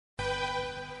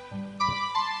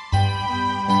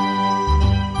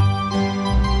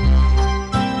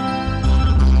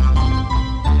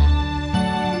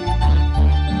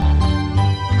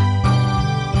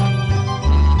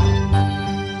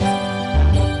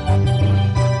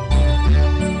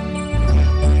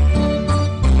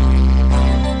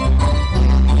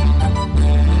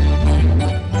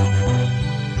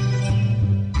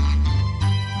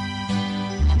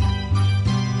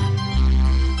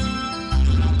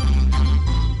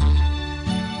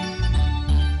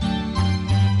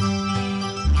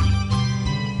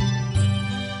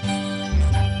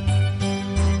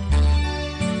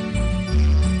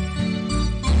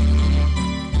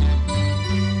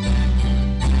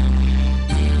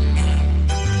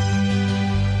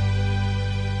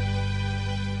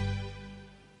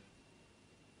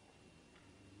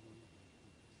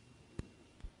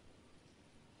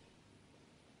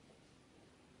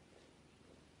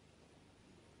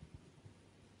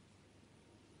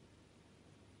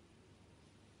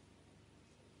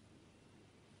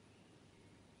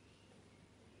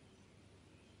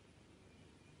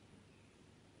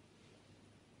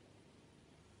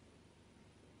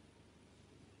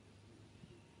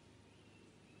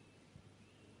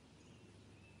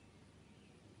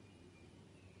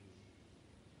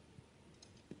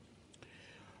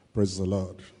Praise the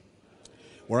Lord.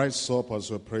 We'll rise up as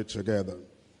we pray together.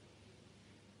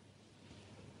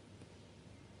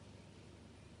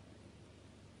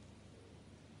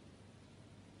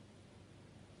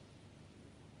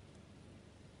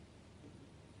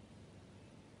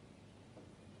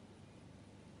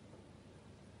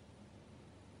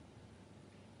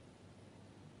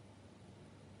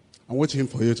 I'm waiting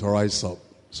for you to rise up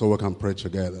so we can pray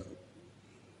together.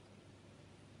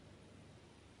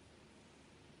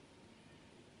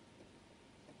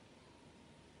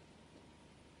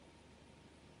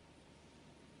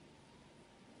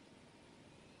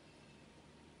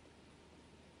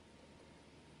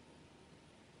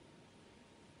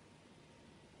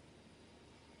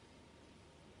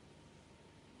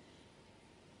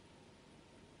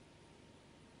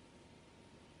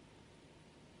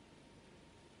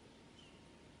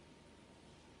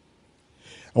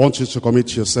 I want you to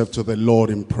commit yourself to the Lord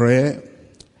in prayer.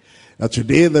 That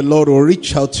today the Lord will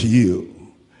reach out to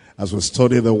you as we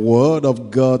study the Word of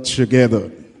God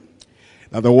together.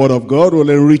 That the Word of God will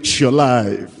enrich your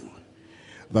life.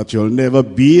 That you'll never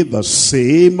be the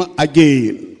same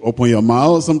again. Open your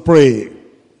mouth and pray.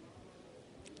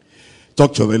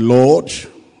 Talk to the Lord.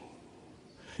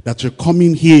 That you're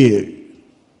coming here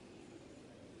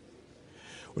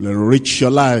will enrich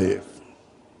your life.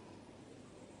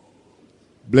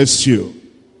 Bless you.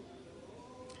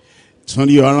 Turn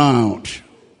you around.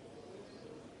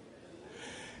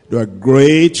 Do a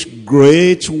great,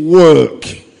 great work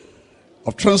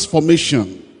of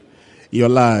transformation in your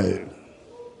life.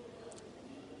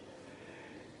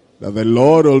 That the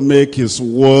Lord will make His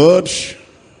word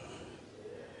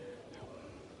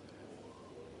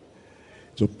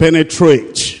to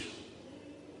penetrate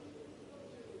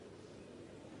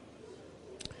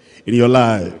in your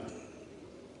life.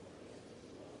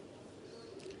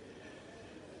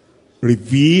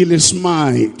 Reveal His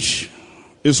mind,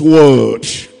 His word,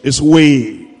 His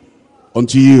way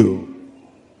unto you.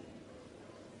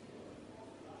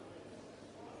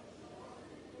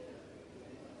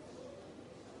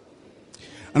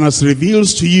 And as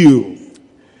reveals to you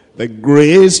the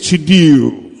grace to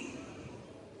do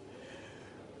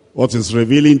what is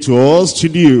revealing to us to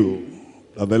do,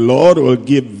 that the Lord will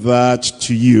give that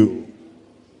to you.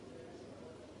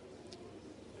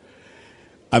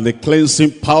 And the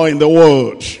cleansing power in the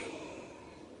word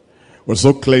will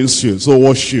so cleanse you, so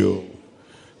wash you,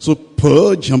 so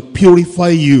purge and purify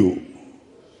you.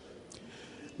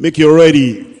 Make you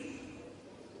ready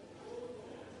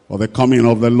for the coming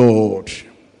of the Lord.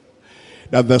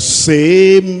 That the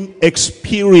same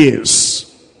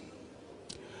experience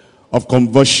of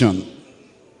conversion,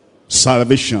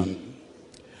 salvation,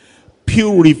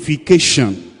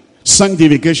 purification,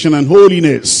 sanctification, and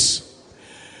holiness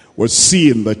we see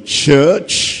in the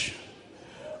church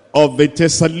of the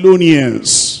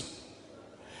Thessalonians,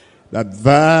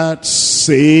 that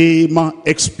same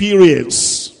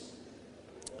experience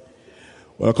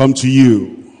will come to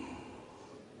you.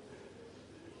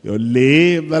 You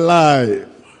live the life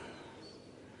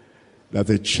that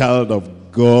a child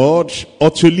of God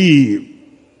ought to live.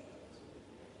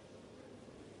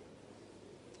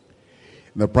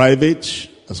 In the private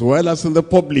as well as in the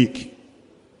public.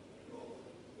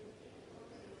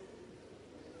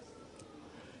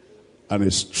 And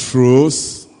His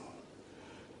truth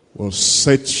will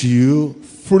set you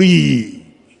free.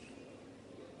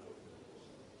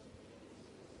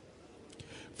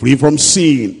 Free from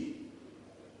sin.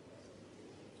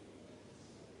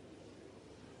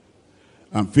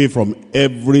 And free from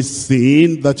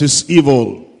everything that is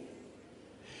evil.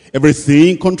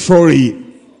 Everything contrary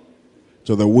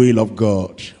to the will of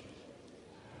God.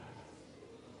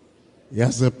 He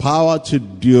has the power to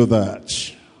do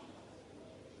that.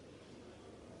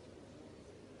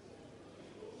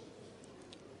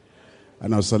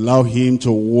 And also allow Him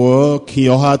to work in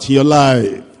your heart, in your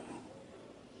life.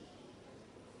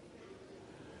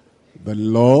 The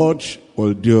Lord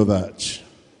will do that.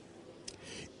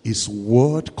 His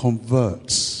word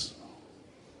converts.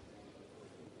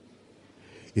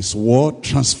 His word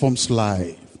transforms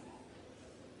life.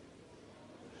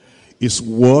 His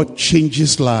word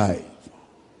changes life.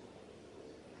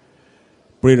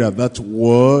 Pray that that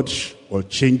word will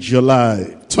change your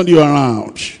life. Turn you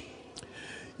around.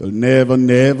 You'll never,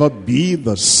 never be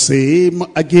the same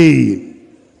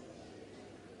again.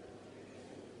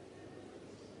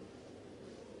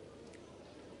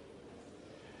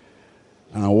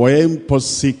 And when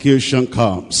persecution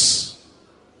comes,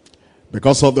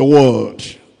 because of the word,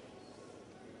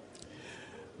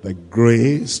 the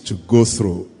grace to go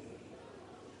through,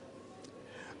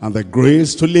 and the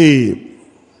grace to live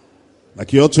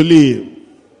like you ought to live,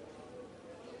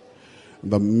 in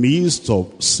the midst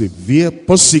of severe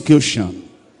persecution,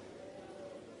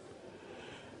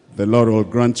 the Lord will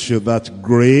grant you that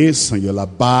grace, and you'll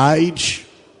abide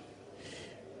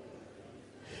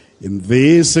in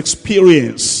this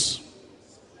experience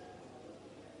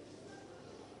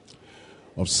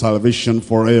of salvation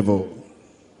forever.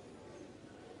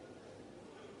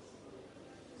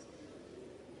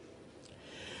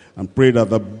 And pray that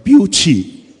the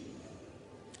beauty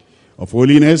of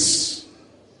holiness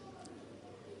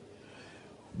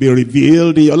be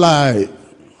revealed in your life,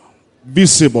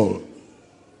 visible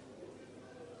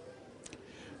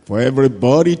for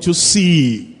everybody to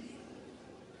see.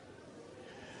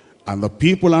 And the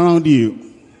people around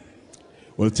you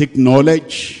will take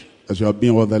knowledge as you have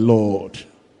been with the Lord.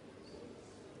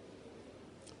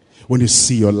 When you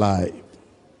see your life,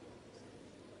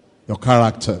 your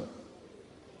character,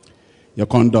 your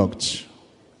conduct,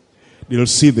 they'll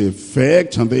see the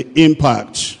effect and the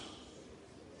impact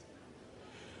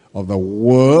of the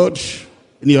word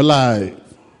in your life.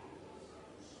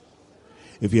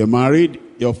 If you're married,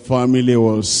 your family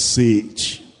will see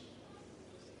it.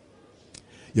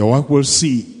 Your wife will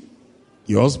see.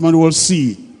 Your husband will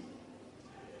see.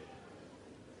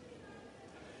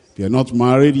 If you're not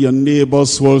married, your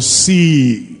neighbors will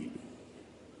see.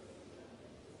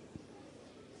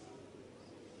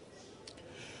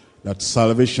 That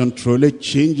salvation truly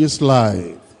changes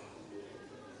life.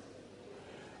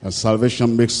 And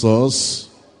salvation makes us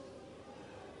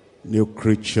new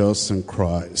creatures in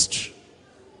Christ.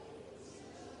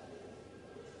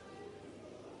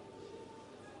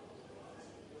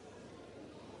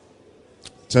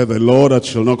 Tell the Lord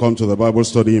that you'll not come to the Bible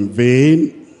study in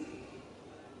vain.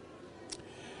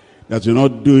 That you'll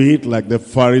not do it like the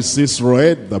Pharisees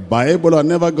read the Bible and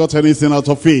never got anything out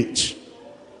of it.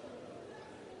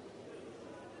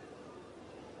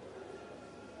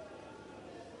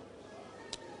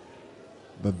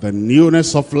 That the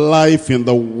newness of life in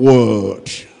the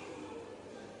Word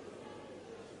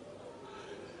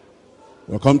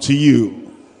will come to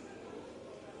you.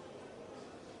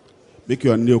 Make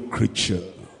you a new creature.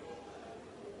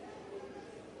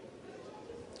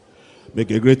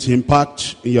 Make a great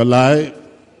impact in your life.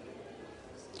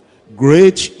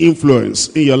 Great influence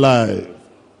in your life.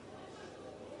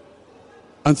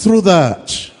 And through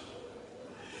that,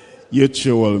 you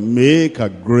too will make a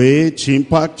great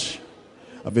impact,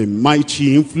 have a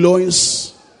mighty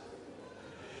influence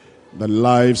in the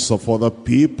lives of other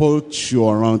people too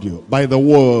around you. By the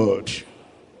word.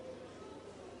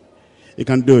 He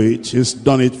can do it. He's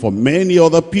done it for many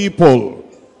other people.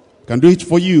 He can do it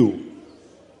for you.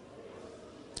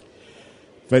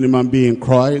 If any man be in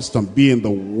Christ and be in the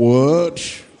Word,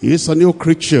 he is a new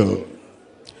creature.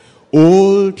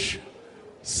 Old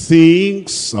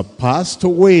things are passed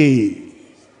away.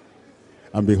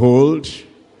 And behold,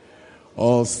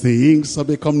 all things have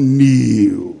become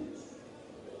new.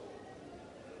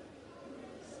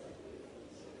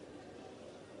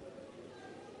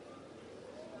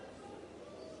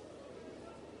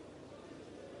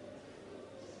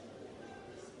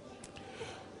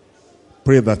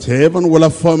 Pray that heaven will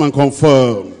affirm and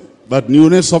confirm that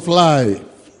newness of life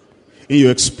in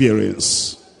your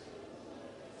experience.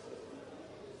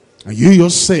 And you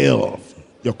yourself,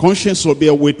 your conscience will be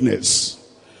a witness.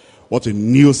 What a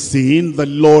new thing the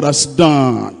Lord has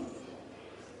done.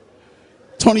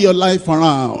 Turn your life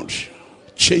around.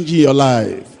 Changing your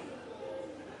life.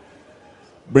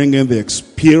 Bringing the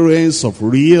experience of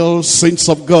real saints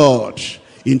of God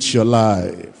into your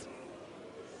life.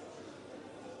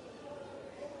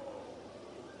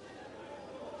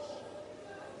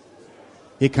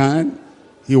 He can,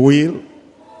 he will.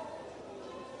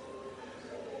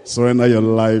 Surrender your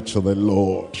life to the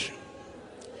Lord.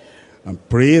 And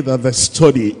pray that the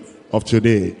study of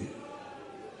today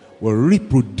will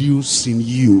reproduce in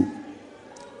you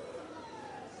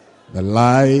the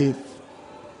life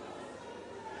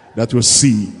that we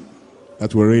see,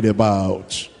 that we read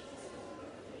about.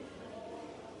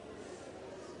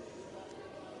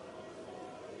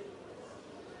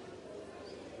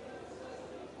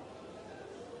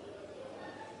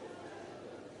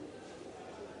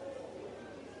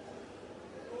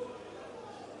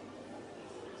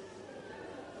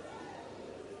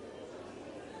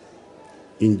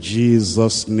 In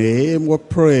Jesus' name we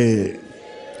pray.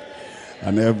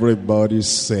 And everybody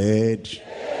said,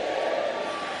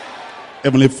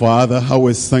 Heavenly Father, how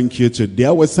we thank you today.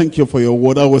 I will thank you for your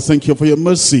word. I will thank you for your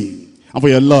mercy and for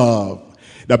your love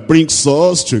that brings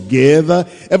us together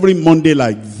every Monday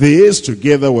like this,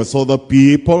 together with other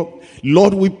people.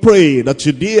 Lord, we pray that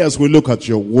today as we look at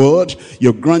your word,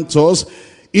 you grant us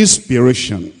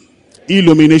inspiration,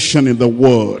 illumination in the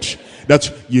word, that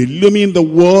you illumine the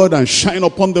word and shine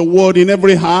upon the word in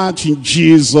every heart in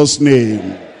Jesus'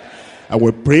 name. And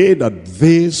we pray that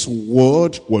this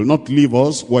word will not leave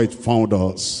us where it found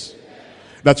us.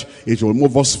 That it will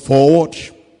move us forward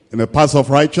in the path of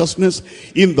righteousness,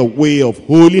 in the way of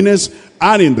holiness,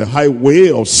 and in the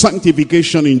highway of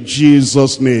sanctification in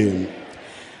Jesus' name.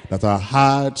 That our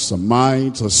hearts, our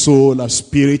minds, our soul, our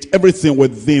spirit, everything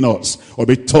within us will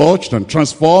be touched and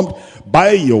transformed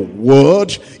by your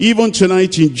word, even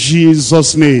tonight in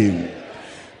Jesus' name.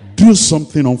 Do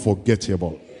something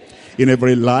unforgettable in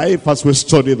every life as we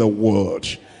study the word.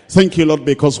 Thank you, Lord,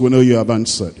 because we know you have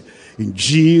answered. In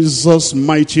Jesus'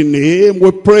 mighty name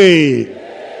we pray.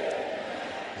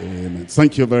 Amen.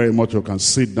 Thank you very much. You can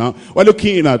sit down. We're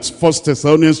looking at 1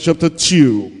 Thessalonians chapter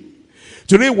 2.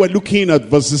 Today we're looking at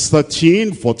verses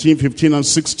 13, 14, 15, and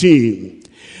 16.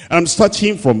 I'm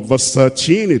starting from verse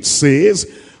 13. It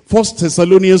says, 1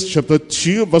 Thessalonians chapter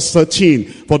 2, verse 13.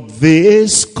 For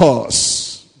this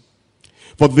cause,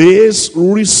 for this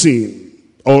reason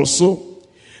also,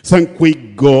 thank we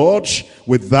God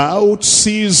without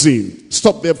ceasing.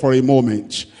 Stop there for a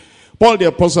moment. Paul the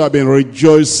apostle had been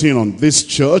rejoicing on this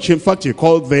church. In fact, he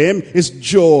called them his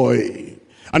joy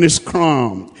and his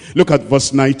crown. Look at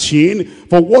verse 19.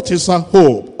 For what is our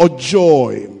hope or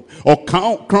joy or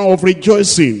crown of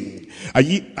rejoicing?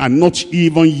 Are not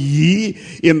even ye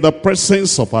in the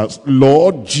presence of our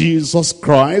Lord Jesus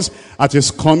Christ at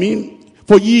his coming?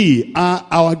 For ye are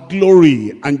our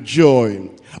glory and joy.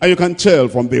 And you can tell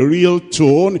from the real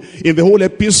tone in the whole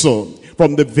epistle,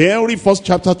 from the very first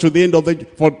chapter to the end of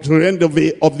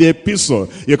the epistle,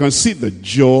 you can see the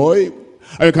joy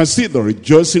and you can see the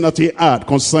rejoicing that he had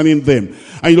concerning them.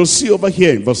 And you'll see over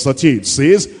here in verse 13, it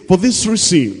says, for this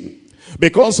reason,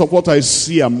 because of what I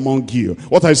see among you,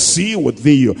 what I see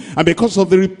within you, and because of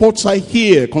the reports I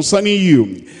hear concerning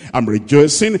you, I'm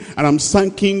rejoicing and I'm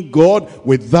thanking God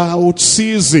without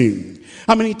ceasing.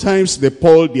 How many times did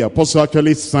Paul the apostle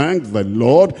actually thank the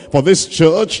Lord for this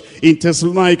church in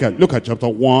Thessalonica? Look at chapter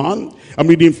 1. I'm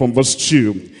reading from verse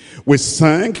 2.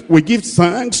 We give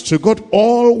thanks to God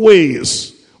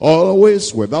always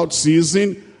without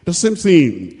ceasing. The same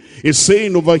thing. It's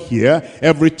saying over here,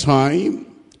 every time,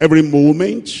 every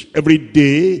moment, every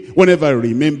day, whenever I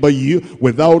remember you,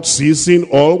 without ceasing,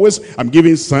 always, I'm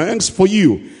giving thanks for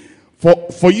you.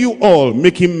 For you all,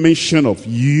 making mention of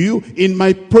you in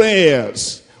my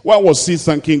prayers. Why was he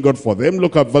thanking God for them?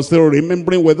 Look at verse 3,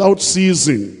 remembering without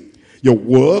ceasing your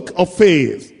work of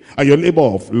faith and your labor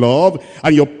of love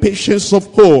and your patience of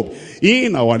hope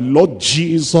in our Lord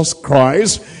Jesus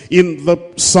Christ in the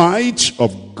sight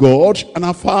of God and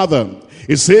our Father.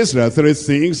 It says there are three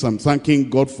things I'm thanking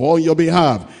God for on your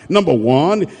behalf. Number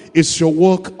one is your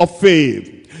work of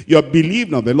faith. You have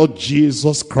believed on the Lord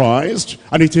Jesus Christ,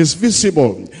 and it is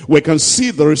visible. We can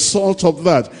see the result of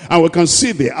that, and we can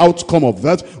see the outcome of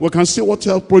that. We can see what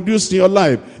it has produced in your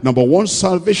life. Number one,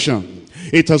 salvation.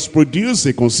 It has produced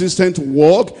a consistent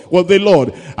walk with the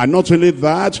Lord. And not only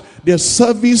that, their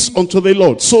service unto the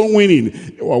Lord. Soul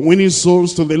winning. They were winning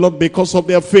souls to the Lord because of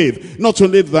their faith. Not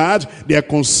only that, their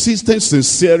consistent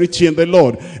sincerity in the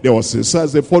Lord. They were sincere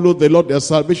as they followed the Lord, their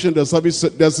salvation, their service,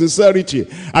 their sincerity.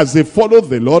 As they followed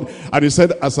the Lord, and he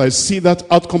said, as I see that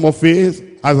outcome of faith,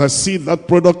 as I see that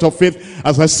product of faith,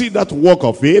 as I see that work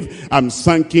of faith, I'm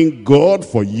thanking God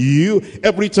for you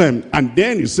every time. And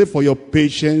then you say for your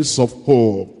patience of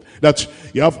hope. That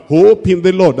you have hope in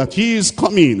the Lord, that he is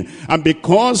coming. And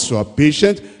because you are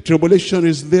patient, tribulation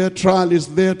is there, trial is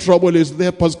there, trouble is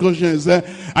there, persecution is there.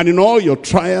 And in all your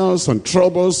trials and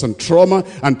troubles and trauma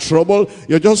and trouble,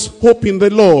 you're just hoping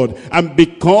the Lord. And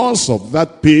because of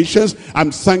that patience, I'm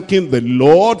thanking the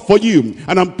Lord for you.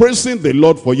 And I'm praising the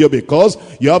Lord for you because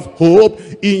you have hope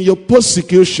in your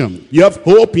persecution. You have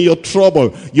hope in your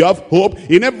trouble. You have hope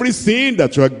in everything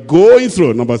that you are going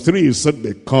through. Number three, he said,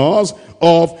 because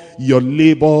of your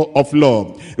labor of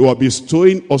love. You are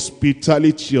bestowing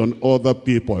hospitality on other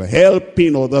people,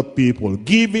 helping other people,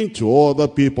 giving to other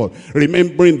people,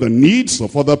 remembering the needs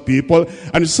of other people.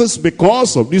 And it says,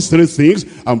 because of these three things,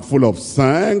 I'm full of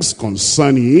thanks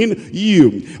concerning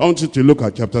you. I want you to look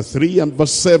at chapter 3 and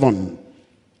verse 7.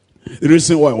 The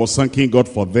reason why I was thanking God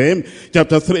for them,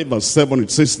 chapter 3 verse 7,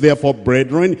 it says, therefore,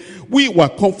 brethren, we were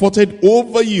comforted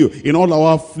over you in all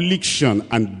our affliction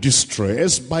and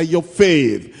distress by your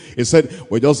faith. He said,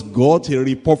 we just got a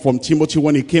report from Timothy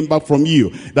when he came back from you,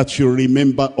 that you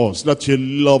remember us, that you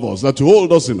love us, that you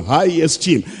hold us in high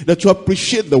esteem, that you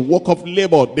appreciate the work of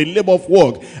labor, the labor of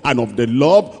work, and of the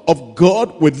love of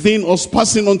God within us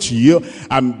passing on to you.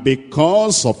 And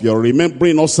because of your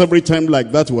remembering us every time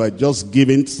like that, we are just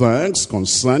giving thanks thanks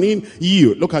concerning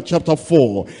you. Look at chapter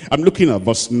 4. I'm looking at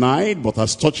verse 9. But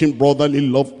as touching brotherly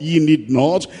love, ye need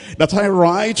not that I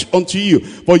write unto you.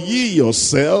 For ye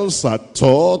yourselves are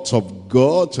taught of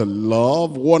God to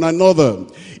love one another.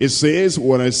 It says,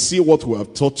 when I see what we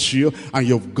have taught you, and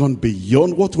you've gone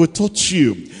beyond what we taught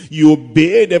you. You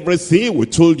obeyed everything we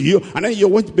told you, and then you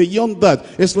went beyond that.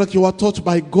 It's like you were taught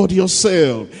by God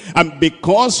yourself. And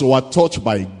because you are taught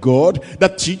by God,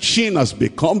 that teaching has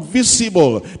become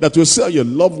visible. That you say you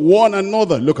love one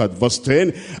another. Look at verse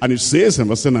 10. And it says in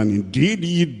verse 10, and indeed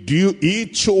ye do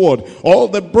it toward all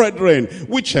the brethren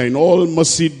which are in all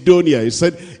Macedonia. He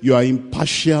said, you are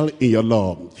impartial in your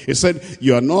love. He said,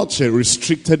 you are not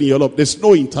restricted in your love. There's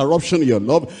no interruption in your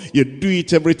love. You do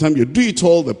it every time. You do it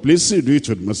all the places. You do it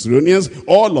with Macedonians,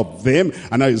 all of them.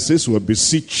 And now it says, we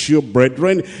beseech you,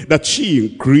 brethren, that ye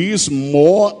increase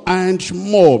more and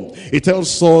more. It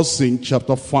tells us in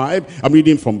chapter 5, I'm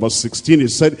reading from verse 16. It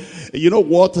said, you know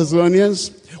what,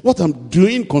 Thessalonians? What I'm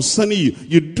doing concerning you,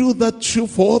 you do that too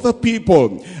for other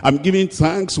people. I'm giving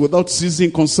thanks without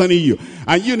ceasing concerning you.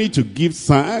 And you need to give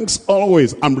thanks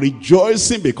always. I'm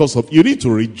rejoicing because of you. You need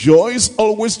to rejoice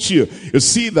always too. You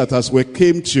see that as we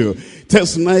came to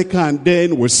Thessalonica and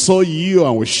then we saw you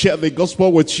and we shared the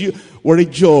gospel with you, we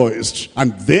rejoiced.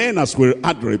 And then as we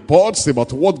had reports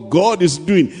about what God is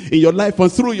doing in your life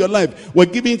and through your life, we're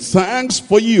giving thanks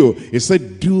for you. He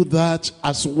said, do that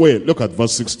as well. Look at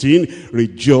verse 16.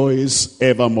 Rejoice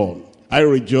evermore. I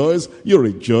rejoice, you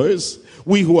rejoice.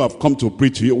 We who have come to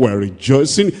preach to you, we're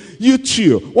rejoicing. You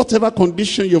too, whatever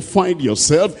condition you find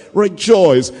yourself,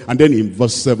 rejoice. And then in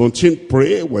verse 17,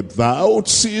 pray without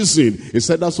ceasing. He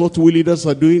said that's what we leaders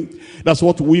are doing. That's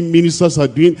what we ministers are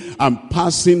doing. I'm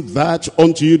passing that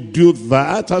on to you. Do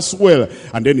that as well.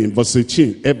 And then in verse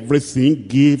 18, everything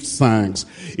give thanks.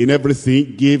 In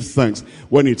everything give thanks.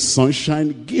 When it's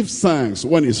sunshine, give thanks.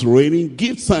 When it's raining,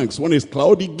 give thanks. When it's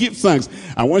cloudy, give thanks.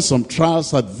 And when some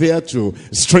trials are there to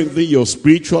strengthen your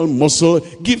spiritual muscle,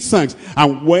 give thanks.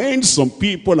 And when some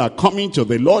people are coming to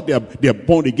the Lord, they are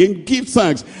born again, give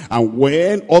thanks. And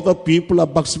when other people are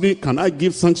backsliding, can I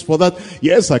give thanks for that?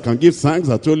 Yes, I can give thanks.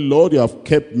 I told Lord, you have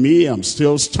kept me. I'm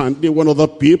still standing when other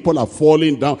people are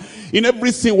falling down. In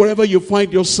everything, wherever you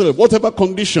find yourself, whatever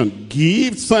condition,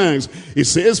 give thanks. It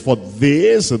says, for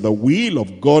this is the will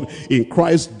of God in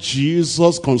Christ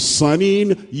Jesus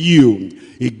concerning you.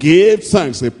 He gave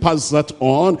thanks. He passed that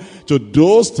on to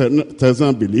those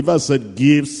Thessalonian believers, said,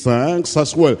 give thanks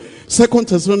as well. 2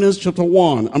 Thessalonians chapter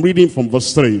 1, I'm reading from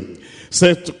verse 3.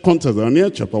 2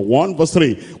 Thessalonians chapter 1, verse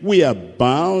 3. We are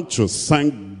bound to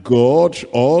thank God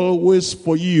always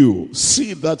for you.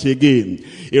 See that again.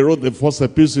 He wrote the first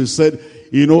epistle, he said,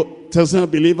 you know,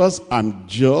 Thessalonian believers, I'm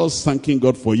just thanking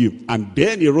God for you. And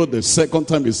then he wrote the second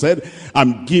time, he said,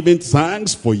 I'm giving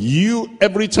thanks for you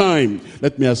every time.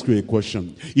 Let me ask you a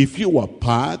question. If you were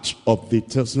part of the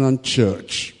Thessalonian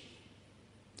church,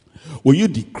 will you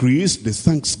decrease the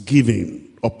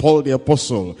thanksgiving of Paul the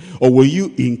apostle, or will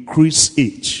you increase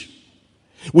it?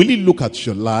 Will you look at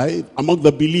your life among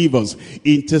the believers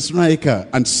in Thessalonica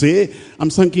and say, I'm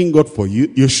thanking God for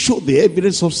you. You show the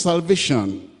evidence of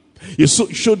salvation. You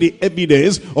show the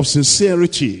evidence of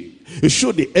sincerity. You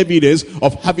show the evidence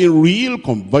of having real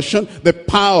conversion, the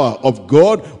power of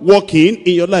God working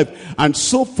in your life. And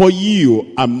so for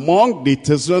you, among the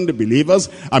Thessalonian believers,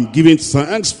 I'm giving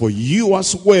thanks for you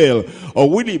as well. Or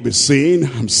will you be saying,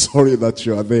 I'm sorry that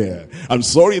you are there. I'm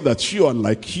sorry that you are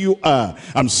like you are.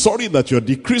 I'm sorry that you're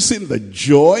decreasing the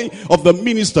joy of the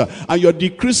minister. And you're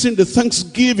decreasing the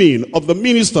thanksgiving of the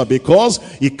minister because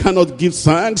he cannot give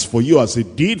thanks for you as he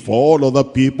did for all other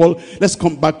people. Let's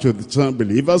come back to the Thessalonian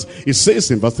believers. It says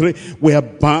in verse 3, we are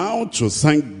bound to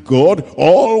thank God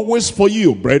always for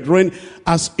you, brethren,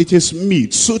 as it is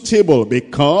meet, suitable,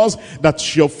 because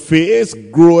that your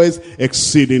faith groweth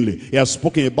exceedingly. He has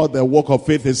spoken about the work of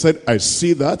faith. He said, I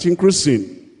see that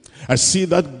increasing. I see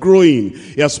that growing.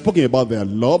 He has spoken about their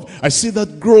love. I see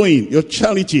that growing. Your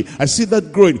charity, I see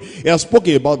that growing. He has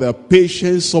spoken about their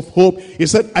patience of hope. He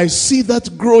said, I see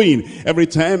that growing. Every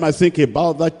time I think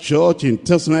about that church in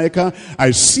Thessalonica,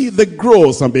 I see the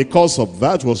growth, and because of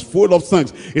that was full of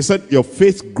thanks. He said, your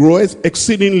faith groweth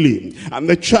exceedingly, and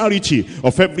the charity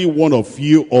of every one of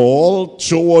you all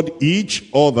toward each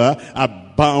other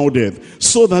aboundeth,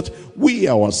 so that we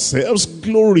ourselves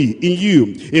glory in you,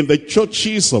 in the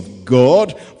churches of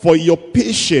God, for your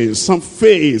patience and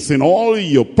faith in all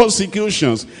your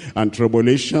persecutions and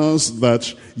tribulations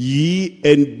that ye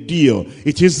endure.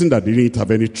 It isn't that they didn't have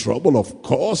any trouble. Of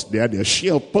course, they had their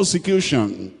share of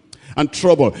persecution and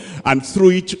trouble. And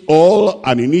through it all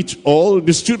and in it all,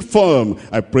 they stood firm.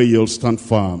 I pray you'll stand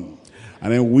firm.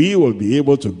 And then we will be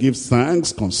able to give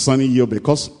thanks concerning you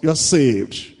because you are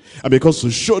saved. And because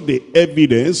to show the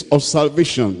evidence of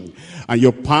salvation. And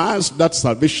you pass that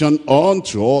salvation on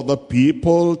to other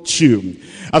people too.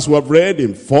 As we have read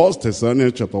in 1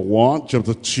 Thessalonians chapter 1,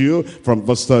 chapter 2, from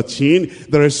verse 13,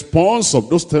 the response of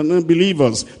those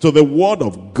believers to the word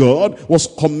of God was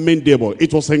commendable.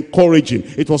 It was encouraging.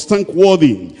 It was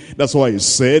thankworthy. That's why he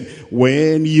said,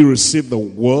 when you received the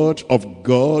word of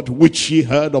God, which ye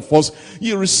heard of us,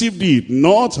 you received it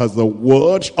not as the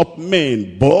word of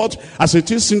men, but as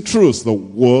it is in truth, the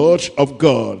word of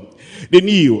God. They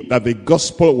knew that the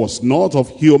gospel was not of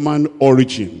human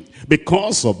origin.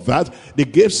 Because of that, they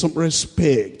gave some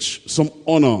respect, some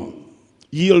honor,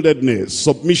 yieldedness,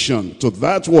 submission to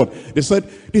that word. They said,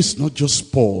 this is not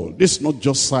just Paul, this is not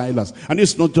just Silas, and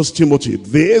this is not just Timothy.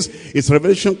 This is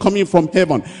revelation coming from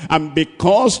heaven. And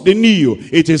because they knew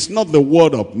it is not the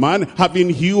word of man having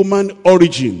human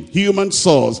origin, human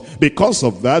source, because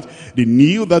of that, they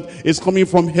knew that it's coming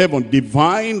from heaven,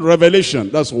 divine revelation.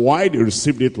 That's why they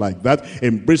received it like that,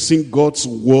 embracing God's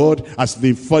word as the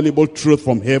infallible truth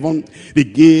from heaven. They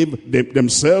gave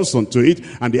themselves unto it,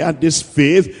 and they had this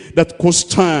faith that could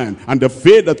stand, and the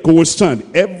faith that could withstand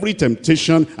every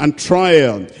temptation and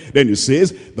trial. Then he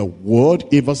says, the word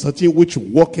is verse 13, which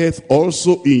worketh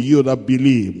also in you that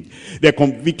believe. Their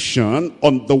conviction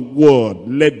on the word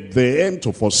led them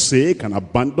to forsake and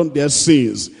abandon their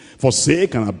sins,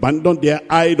 forsake and abandon their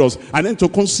idols, and then to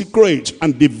consecrate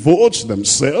and devote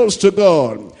themselves to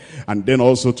God, and then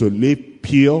also to live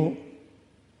pure,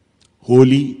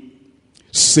 holy,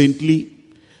 saintly,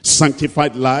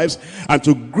 sanctified lives, and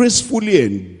to gracefully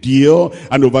endure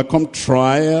and overcome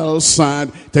trials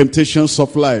and temptations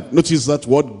of life. Notice that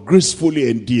word, gracefully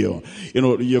endure. You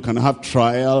know, you can have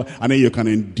trial and then you can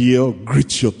endure,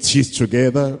 grit your teeth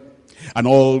together and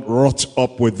all wrought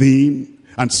up within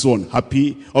and so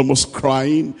unhappy, almost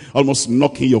crying, almost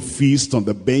knocking your fist on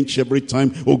the bench every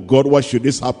time. Oh God, why should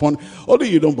this happen? Although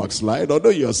you don't backslide, although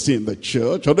you are still in the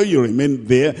church, although you remain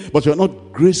there, but you're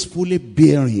not gracefully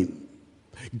bearing,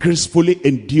 gracefully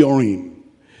enduring,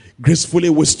 gracefully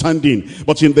withstanding.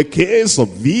 But in the case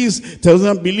of these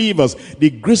 1,000 believers, they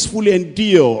gracefully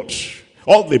endured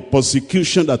all the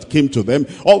persecution that came to them,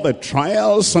 all the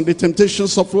trials and the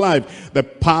temptations of life. The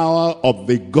power of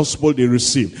the gospel they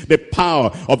received, the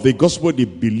power of the gospel they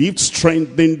believed,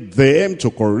 strengthened them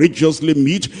to courageously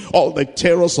meet all the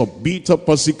terrors of bitter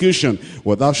persecution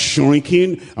without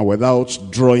shrinking and without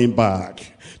drawing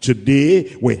back.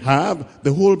 Today we have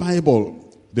the whole Bible,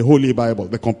 the Holy Bible,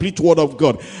 the complete Word of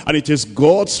God. And it is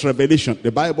God's revelation.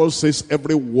 The Bible says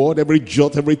every word, every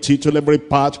jot, every tittle, every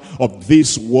part of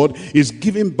this Word is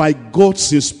given by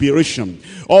God's inspiration.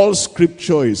 All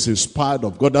Scripture is inspired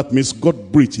of God. That means God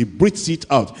breathed. He breathes it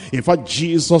out. In fact,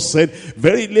 Jesus said,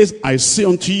 verily I say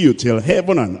unto you, till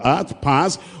heaven and earth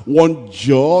pass, one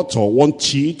jot or one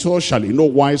tittle shall in no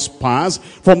wise pass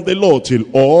from the law till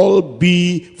all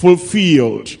be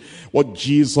fulfilled. What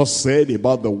Jesus said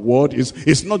about the word is,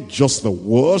 it's not just the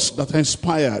words that are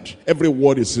inspired. Every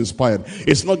word is inspired.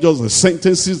 It's not just the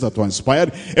sentences that were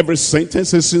inspired. Every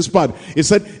sentence is inspired. He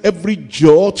said every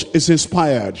jot is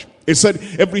inspired. He said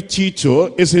every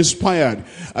tittle is inspired.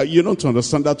 You don't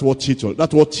understand that word tittle.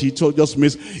 That word tittle just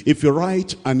means if you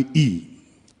write an E,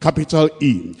 capital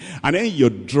E, and then you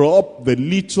drop the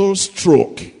little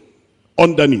stroke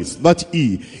underneath that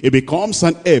E, it becomes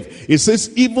an F. It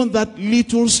says even that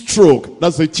little stroke,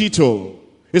 that's the tittle,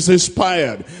 is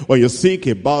inspired. When you think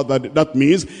about that, that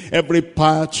means every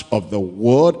part of the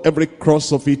word, every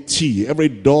cross of a T, every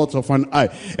dot of an I,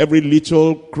 every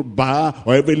little bar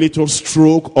or every little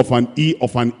stroke of an E,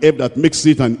 of an F that makes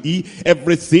it an E,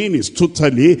 everything is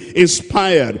totally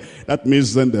inspired. That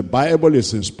means then the Bible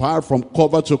is inspired from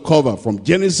cover to cover, from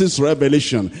Genesis to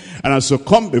Revelation. And as you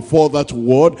come before that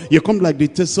word, you come like the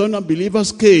Thessalonian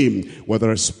believers came, with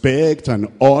respect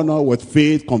and honor, with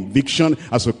faith, conviction,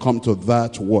 as you come to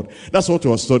that word. That's what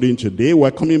we're studying today.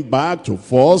 We're coming back to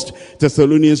 1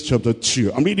 Thessalonians chapter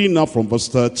 2. I'm reading now from verse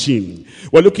 13.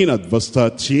 We're looking at verse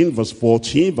 13, verse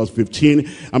 14, verse 15,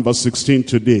 and verse 16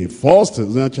 today. 1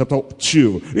 Thessalonians chapter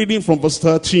 2, reading from verse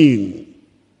 13.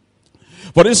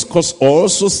 For this cause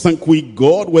also thank we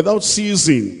God without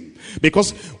ceasing,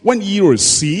 because when ye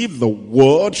received the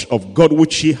word of God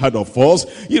which ye had of us,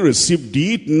 ye received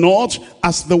it not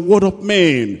as the word of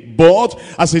men, but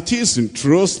as it is in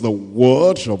truth the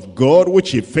word of God,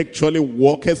 which effectually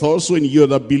worketh also in you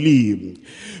that believe.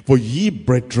 For ye,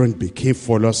 brethren, became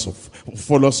followers of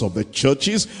followers of the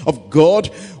churches of God,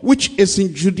 which is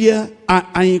in Judea and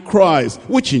in Christ,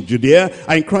 which in Judea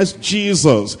and in Christ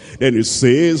Jesus. Then it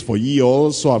says, for ye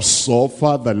also have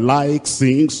suffered the like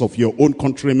things of your own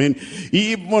countrymen,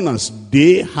 even as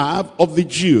they have of the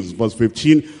Jews. Verse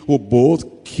 15, who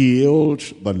both killed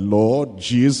the Lord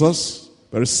Jesus,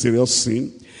 very serious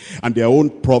sin, and their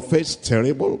own prophets,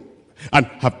 terrible, and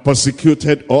have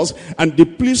persecuted us, and they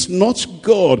please not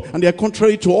God, and they are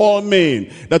contrary to all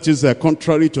men. That is, they are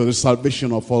contrary to the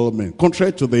salvation of all men,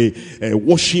 contrary to the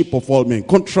worship of all men,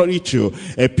 contrary to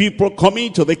people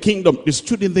coming to the kingdom. They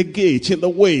stood in the gate, in the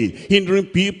way, hindering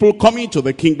people coming to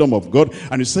the kingdom of God.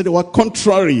 And he said they were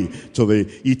contrary to the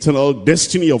eternal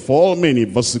destiny of all men.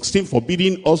 In verse 16,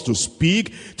 forbidding us to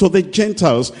speak to the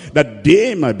Gentiles, that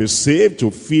they might be saved,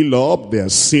 to fill up their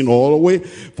sin always.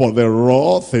 For the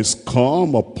wrath is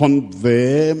come upon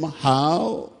them.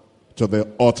 How? To the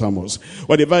uttermost.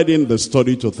 We're dividing the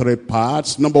study to three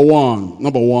parts. Number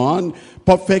one,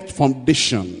 perfect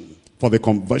foundation for the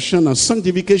conversion and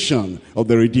sanctification of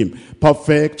the redeemed.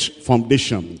 Perfect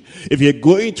foundation. If you're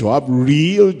going to have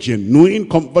real, genuine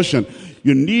conversion,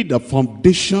 you need a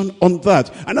foundation on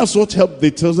that. And that's what helped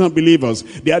the Thessalonian believers.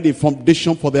 They had a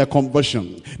foundation for their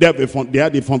conversion. They had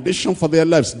a foundation for their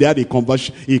lives. They had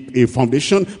a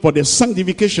foundation for their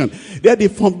sanctification. They had a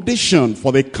foundation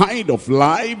for the kind of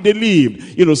life they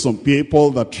lived. You know, some people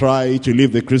that try to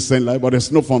live the Christian life, but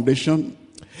there's no foundation.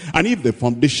 And if the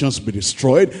foundations be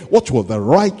destroyed, what will the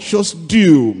righteous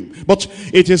do? But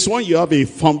it is when you have a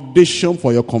foundation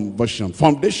for your conversion,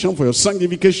 foundation for your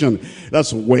sanctification,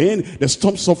 that's when the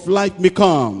storms of life may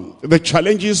come, the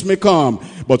challenges may come,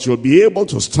 but you'll be able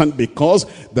to stand because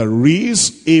there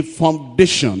is a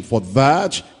foundation for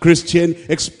that Christian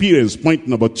experience. Point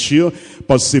number two,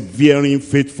 persevering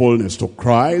faithfulness to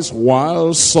Christ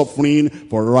while suffering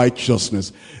for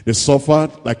righteousness. They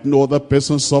suffered like no other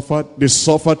person suffered. They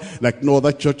suffered like no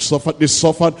other church suffered. They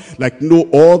suffered like no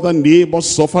other neighbor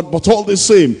suffered. But all the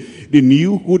same, they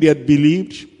knew who they had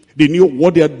believed. They knew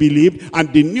what they had believed,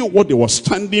 and they knew what they were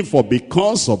standing for.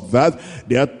 Because of that,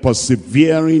 they had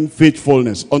persevering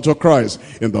faithfulness unto Christ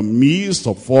in the midst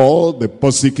of all the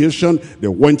persecution they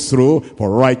went through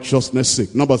for righteousness'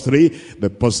 sake. Number three, the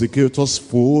persecutors'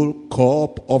 full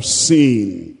cup of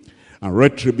sin and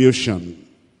retribution.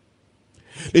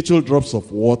 Little drops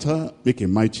of water make a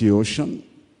mighty ocean.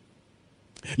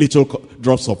 Little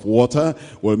drops of water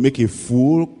will make a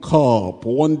full cup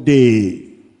one day.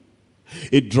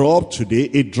 A drop today,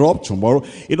 a drop tomorrow.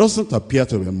 It doesn't appear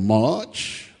to be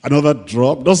much. Another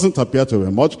drop doesn't appear to be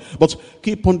much. But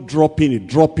keep on dropping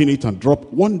it, and drop.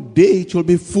 One day it will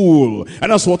be full.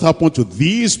 And that's what happened to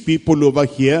these people over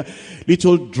here.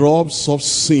 Little drops of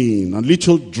sin and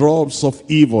little drops of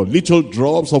evil, little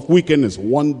drops of wickedness.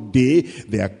 One day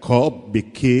their cup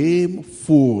became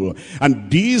full.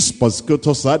 And these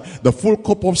persecutors had the full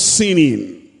cup of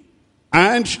sinning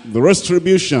and the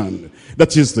retribution.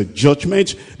 That is the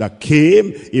judgment that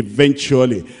came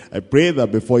eventually. I pray that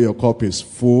before your cup is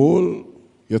full,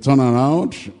 you turn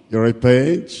around, you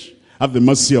repent, have the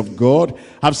mercy of God,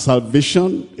 have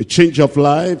salvation, a change of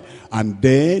life, and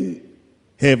then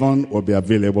heaven will be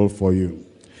available for you.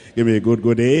 Give me a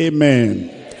good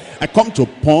amen. I come to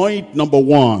point number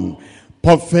one,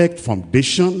 perfect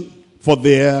foundation for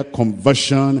their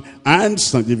conversion and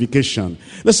sanctification.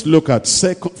 Let's look at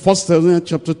 1 Thessalonians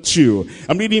chapter 2.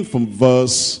 I'm reading from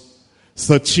verse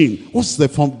 13. What's the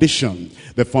foundation?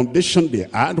 The foundation they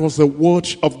had was the word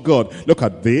of God. Look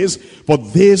at this. For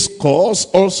this cause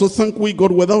also thank we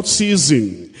God without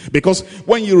ceasing. Because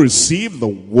when you received the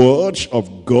word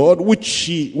of God, which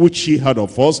ye heard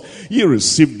of us, ye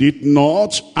received it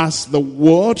not as the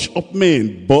word of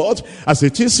men, but as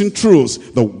it is in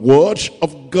truth, the word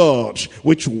of God,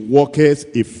 which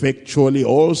worketh effectually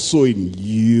also in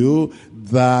you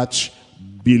that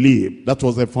believe. That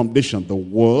was the foundation, the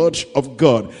word of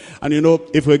God. And you know,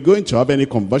 if we're going to have any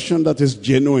conversion that is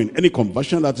genuine, any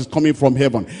conversion that is coming from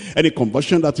heaven, any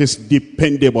conversion that is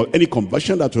dependable, any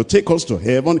conversion that will take us to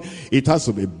heaven, it has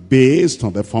to be based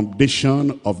on the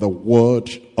foundation of the word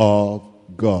of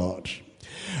God.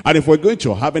 And if we're going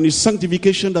to have any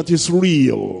sanctification that is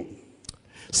real,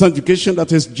 sanctification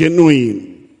that is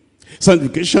genuine,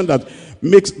 sanctification that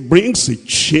brings a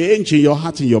change in your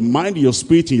heart, in your mind, in your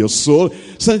spirit, in your soul,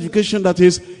 sanctification that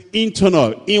is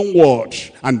internal, inward,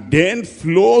 and then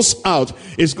flows out,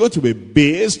 is going to be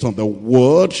based on the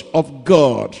word of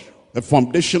God, the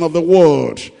foundation of the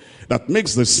word that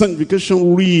makes the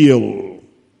sanctification real,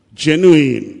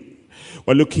 genuine.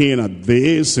 We're looking at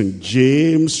this in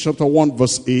James chapter 1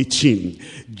 verse 18.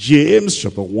 James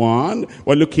chapter 1,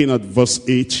 we're looking at verse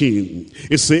 18.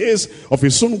 It says, of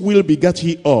his own will begat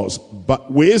he us,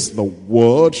 but with the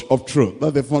word of truth.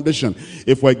 That's the foundation.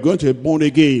 If we're going to be born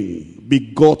again,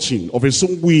 begotten, of his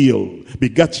own will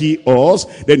begat he us,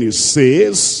 then it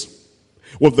says,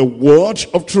 with the word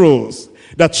of truth,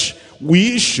 that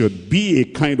we should be a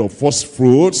kind of first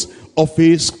fruits of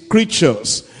his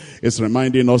creatures. It's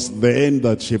reminding us then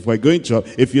that if we're going to,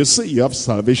 if you say you have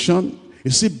salvation,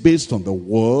 is it based on the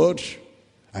word?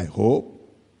 I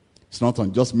hope. It's not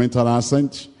on just mental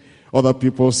assent. Other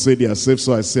people say they are saved,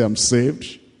 so I say I'm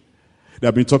saved. They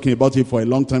have been talking about it for a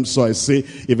long time, so I say,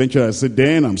 eventually I say,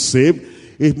 then I'm saved.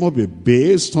 It must be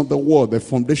based on the word, the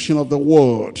foundation of the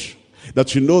word.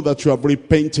 That you know that you have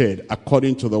repented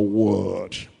according to the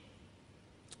word.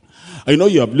 I know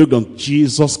you have looked on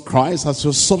Jesus Christ as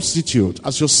your substitute,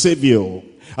 as your savior,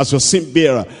 as your sin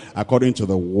bearer, according to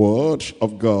the word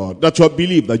of God. That you have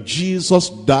believed that Jesus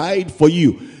died for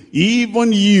you,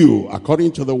 even you,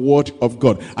 according to the word of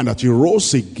God. And that he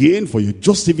rose again for your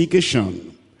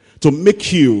justification, to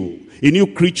make you a new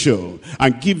creature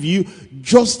and give you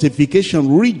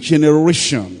justification,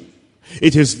 regeneration.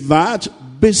 It is that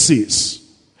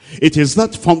basis, it is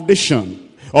that foundation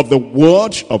of the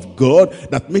word of God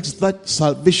that makes that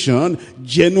salvation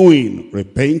genuine.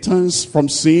 Repentance from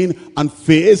sin and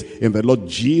faith in the Lord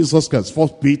Jesus Christ. 1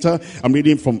 Peter, I'm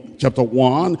reading from chapter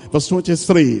 1, verse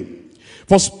 23.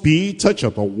 1 Peter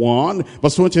chapter 1,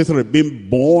 verse 23, being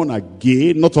born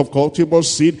again, not of corruptible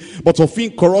seed, but of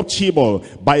incorruptible,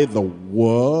 by the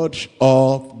word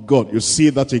of God. You see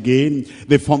that again?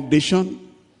 The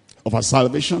foundation of our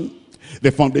salvation,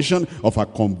 the foundation of our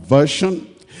conversion,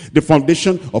 the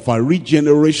foundation of our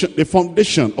regeneration, the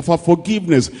foundation of our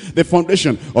forgiveness, the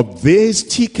foundation of this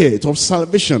ticket of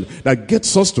salvation that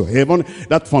gets us to heaven.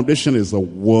 That foundation is the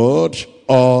word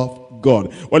of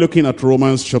God. We're looking at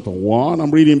Romans chapter 1. I'm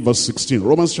reading verse 16.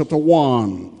 Romans chapter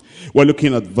 1. We're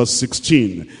looking at verse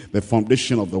 16. The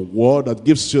foundation of the word that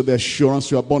gives you the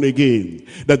assurance you are born again.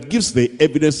 That gives the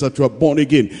evidence that you are born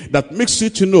again. That makes you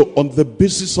to know on the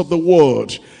basis of the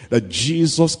word that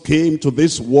Jesus came to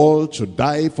this world to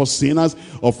die for sinners,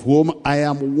 of whom I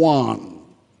am one.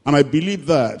 And I believe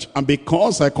that. And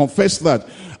because I confess that,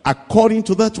 according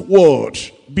to that word,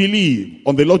 believe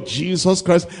on the Lord Jesus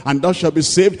Christ, and thou shalt be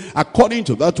saved. According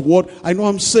to that word, I know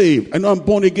I'm saved. I know I'm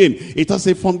born again. It has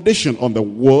a foundation on the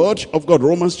word of God.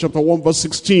 Romans chapter 1 verse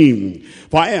 16.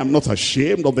 For I am not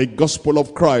ashamed of the gospel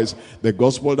of Christ. The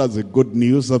gospel, that's the good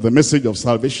news, that's the message of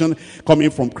salvation coming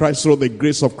from Christ through the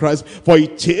grace of Christ. For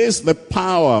it is the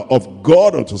power of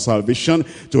God unto salvation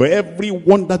to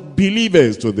everyone that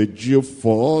believeth, to the Jew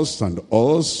first and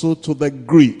also to the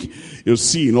Greek. You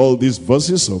see in all these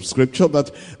verses of scripture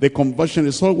that the conversion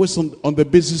is always on the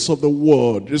basis of the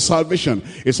word. The salvation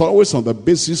is always on the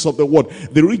basis of the word.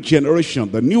 The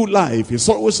regeneration, the new life is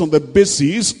always on the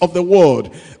basis of the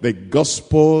word. The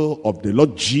gospel of the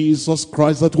Lord Jesus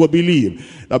Christ that we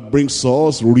believe, that brings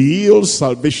us real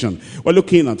salvation. We're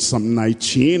looking at Psalm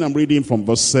 19. I'm reading from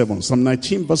verse 7. Psalm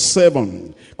 19 verse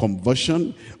 7.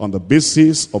 Conversion on the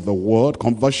basis of the word.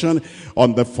 Conversion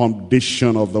on the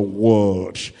foundation of the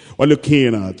word. We're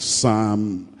looking at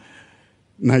Psalm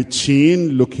 19,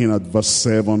 looking at verse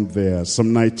 7 there.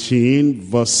 Psalm 19,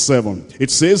 verse 7. It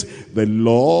says, the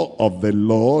law of the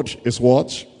Lord is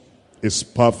what? Is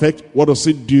perfect. What does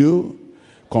it do?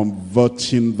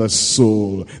 Converting the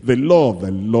soul. The law of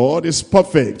the Lord is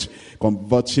perfect,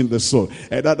 converting the soul.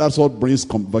 And that's what brings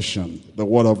conversion, the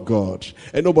word of God.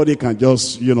 And nobody can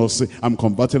just, say, I'm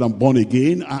converted, I'm born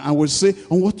again. I will say,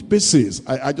 on what basis?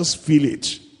 I just feel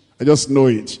it. I just know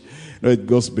it. No, it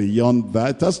goes beyond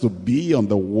that. It has to be on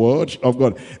the word of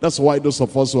God. That's why those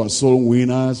of us who are soul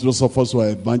winners, those of us who are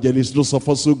evangelists, those of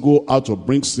us who go out to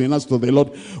bring sinners to the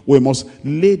Lord, we must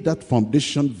lay that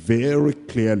foundation very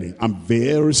clearly and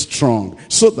very strong,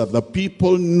 so that the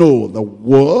people know the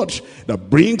word that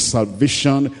brings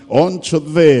salvation unto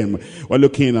them. We're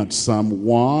looking at Psalm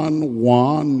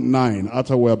 119.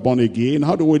 After we're born again,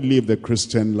 how do we live the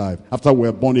Christian life? After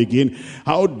we're born again,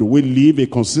 how do we live a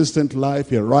consistent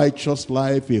life, a righteous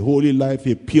life, a holy life,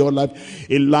 a pure life,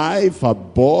 a life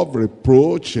above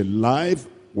reproach, a life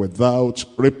without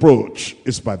reproach?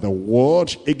 It's by the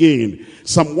word again.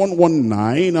 Psalm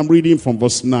 119, I'm reading from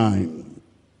verse 9.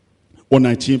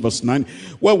 119 verse 9.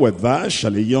 Wherewithal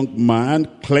shall a young man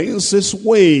cleanse his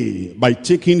way? By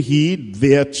taking heed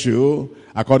thereto,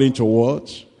 according to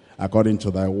what? According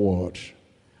to thy word.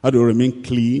 How do you remain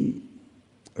clean,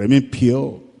 remain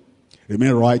pure,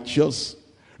 remain righteous,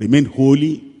 remain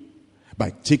holy? by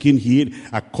taking heed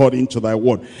according to thy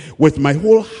word. With my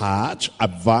whole heart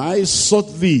have I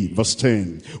sought thee. Verse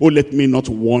 10. Oh, let me not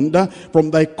wander from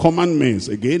thy commandments.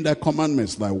 Again, thy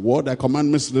commandments, thy word, thy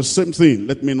commandments, the same thing.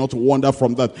 Let me not wander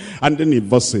from that. And then in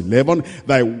verse 11,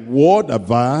 thy word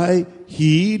have I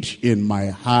hid in my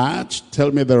heart.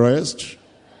 Tell me the rest.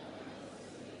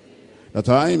 That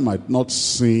I might not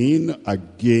sin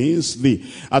against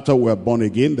thee. After we are born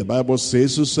again, the Bible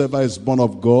says, whosoever is born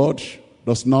of God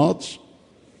does not,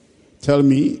 tell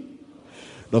me,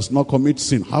 does not commit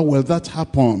sin. How will that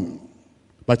happen?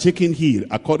 By taking heed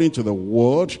according to the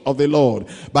word of the Lord.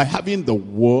 By having the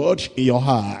word in your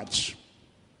heart.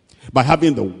 By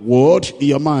having the word in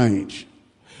your mind.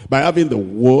 By having the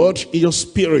word in your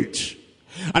spirit.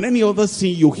 And any other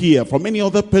thing you hear from any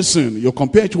other person, you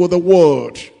compare it with the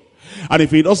word. And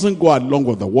if it doesn't go along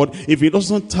with the word, if it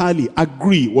doesn't tally,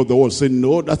 agree with the word, say,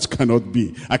 no, that cannot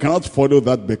be. I cannot follow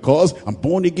that because I'm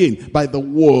born again by the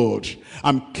word.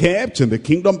 I'm kept in the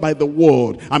kingdom by the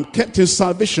word. I'm kept in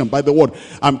salvation by the word.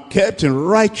 I'm kept in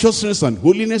righteousness and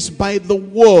holiness by the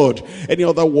word. Any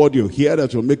other word you hear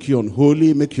that will make you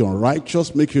unholy, make you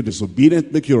unrighteous, make you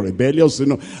disobedient, make you rebellious,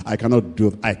 I cannot do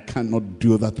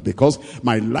that because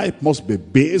my life must be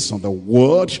based on the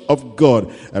word of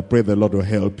God. I pray the Lord will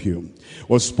help you.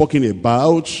 We're speaking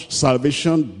about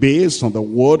salvation based on the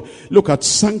word. Look at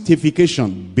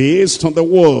sanctification based on the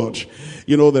word.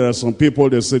 There are some people,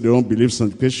 they say they don't believe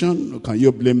sanctification. Can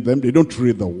you blame them? They don't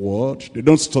read the word. They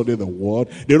don't study the word.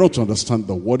 They don't understand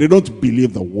the word. They don't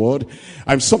believe the word.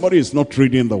 And if somebody is not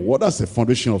reading the word, that's the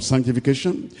foundation of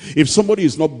sanctification. If somebody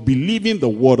is not believing the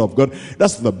word of God,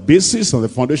 that's the basis and the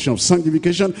foundation of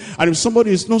sanctification. And if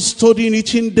somebody is not studying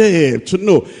it in depth to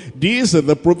know this is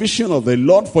the provision of the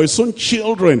Lord for his own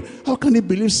children, how can he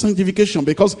believe sanctification?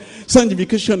 Because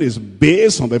sanctification is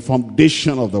based on the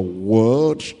foundation of the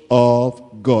word of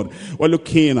God. We're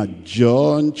looking at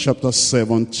John chapter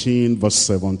 17 verse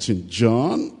 17.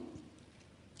 John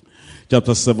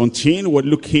chapter 17, we're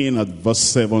looking at verse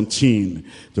 17.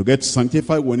 To get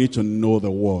sanctified, we need to know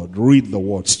the word, read the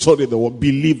word, study the word,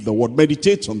 believe the word,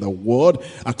 meditate on the word,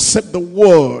 accept the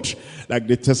word. Like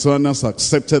the Thessalonians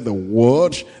accepted the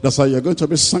word, that's how you're going to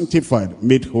be sanctified,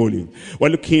 made holy. We're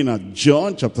looking at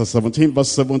John chapter 17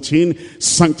 verse 17.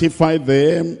 Sanctify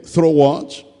them through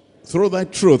what? Through thy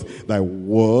truth. Thy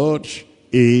word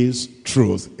is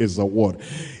truth, is the word.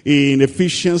 In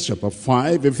Ephesians chapter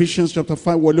 5,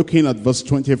 we're looking at verse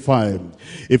 25.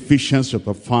 Ephesians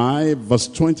chapter 5, verse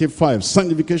 25.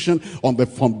 Sanctification on the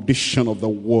foundation of the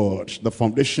word. The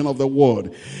foundation of the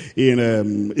word.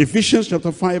 In Ephesians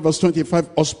chapter 5, verse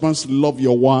 25, husbands, love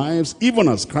your wives, even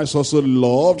as Christ also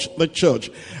loved the church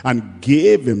and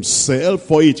gave himself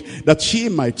for it, that he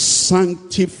might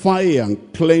sanctify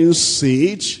and cleanse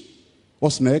it.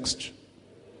 What's next?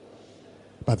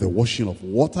 By the washing of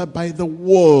water, by the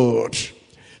word.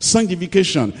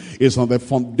 Sanctification is on the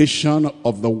foundation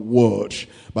of the word.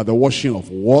 By the washing of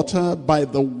water, by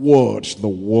the word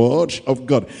of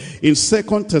God. In 2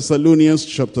 Thessalonians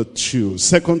chapter 2,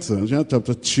 2 Thessalonians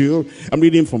chapter 2, I'm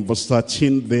reading from verse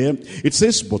 13 there. It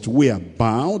says, but we are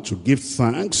bound to give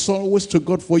thanks always to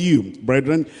God for you,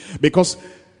 brethren,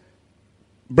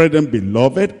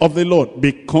 beloved of the Lord,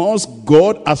 because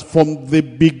God has from the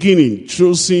beginning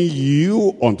chosen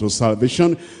you unto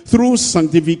salvation through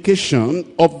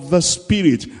sanctification of the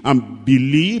Spirit and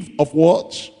belief of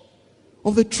what?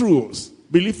 Of the truth.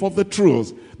 Belief of the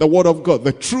truth. The word of God.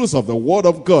 The truth of the word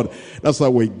of God. That's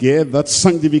how we get that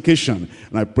sanctification.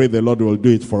 And I pray the Lord will do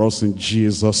it for us in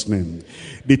Jesus' name.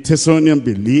 The Thessalonian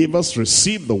believers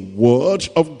received the word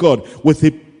of God with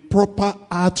a proper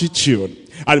attitude.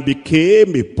 And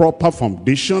became a proper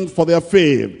foundation for their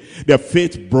faith. Their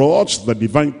faith brought the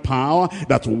divine power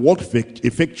that worked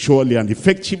effectually and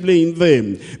effectively in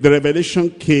them. The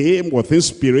revelation came with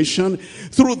inspiration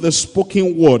through the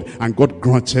spoken word, and God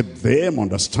granted them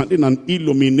understanding and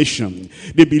illumination.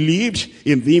 They believed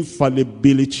in the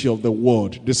infallibility of the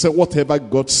word. They said whatever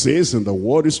God says in the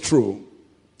word is true.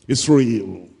 It's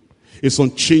real. It's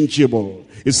unchangeable.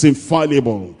 It's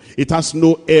infallible. It has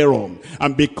no error.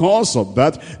 And because of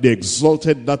that, they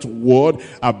exalted that word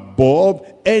above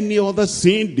any other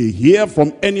thing they hear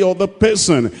from any other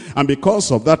person. And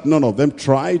because of that, none of them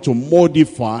tried to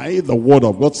modify the word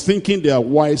of God, thinking they are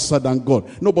wiser than God.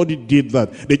 Nobody did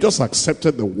that. They just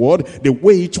accepted the word the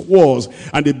way it was.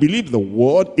 And they believed the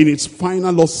word in its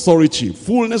final authority,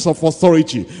 fullness of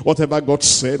authority. Whatever God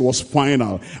said was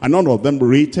final. And none of them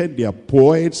rated their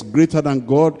poets greater than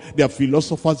God, their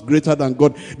philosophers greater than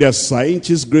God, their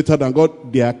scientists greater than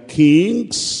God, their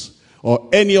kings or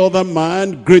any other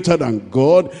man greater than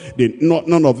God.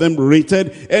 None of them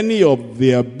rated any of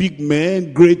their big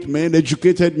men, great men,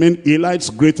 educated men,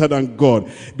 elites greater than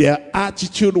God. Their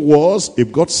attitude was,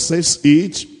 if God says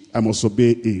it, I must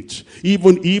obey it,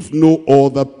 even if no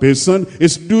other person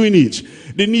is doing it.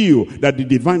 They knew that the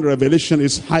divine revelation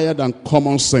is higher than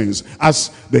common sense.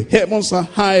 As the heavens are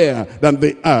higher than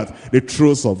the earth, the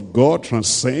truth of God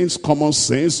transcends common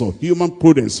sense or human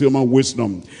prudence, human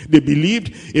wisdom. They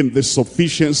believed in the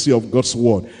sufficiency of God's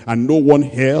word, and no one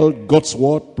held God's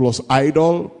word plus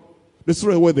idol. They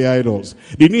threw away the idols.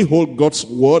 They didn't hold God's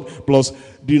word plus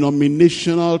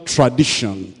denominational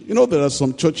tradition. You know, there are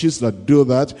some churches that do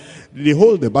that. They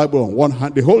hold the Bible on one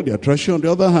hand, they hold their treasure on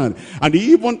the other hand, and they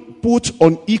even put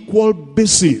on equal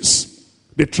basis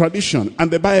the tradition and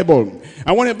the Bible.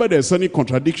 And whenever there's any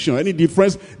contradiction, any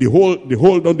difference, they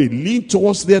hold on, they lean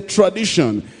towards their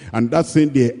tradition. And that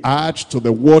thing they add to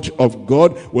the word of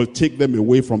God will take them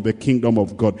away from the kingdom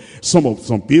of God.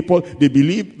 Some people, they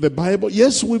believe the Bible.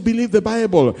 Yes, we believe the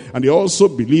Bible. And they also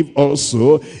believe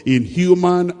also in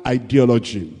human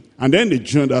ideology. And then they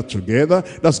join that together.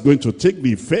 That's going to take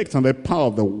the effect and the power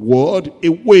of the word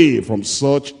away from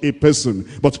such a person.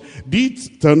 But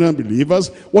these eternal believers,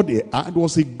 what they had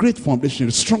was a great foundation,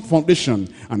 a strong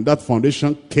foundation. And that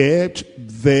foundation kept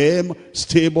them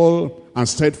stable and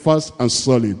steadfast and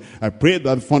solid. I pray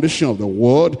that the foundation of the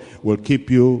word will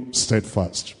keep you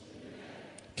steadfast,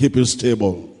 keep you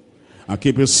stable, and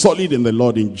keep you solid in the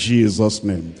Lord in Jesus'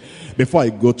 name. Before I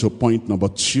go to point number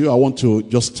 2, I want to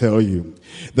just tell you,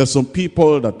 there's some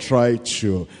people that try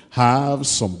to have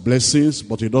some blessings,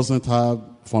 but it doesn't have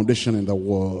foundation in the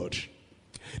word.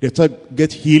 They try to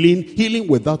get healing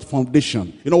without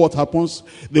foundation. You know what happens?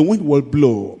 The wind will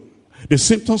blow. The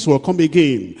symptoms will come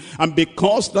again. And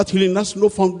because that healing has no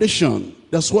foundation,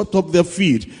 they swept up their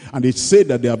feet. And they say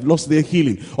that they have lost their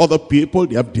healing. Other people,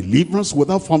 they have deliverance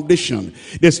without foundation.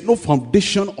 There's no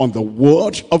foundation on the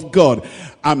word of God.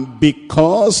 And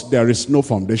because there is no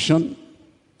foundation,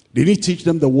 they didn't teach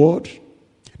them the word.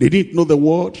 They didn't know the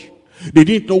word. They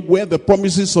didn't know where the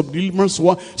promises of deliverance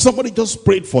were. Somebody just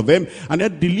prayed for them and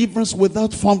had deliverance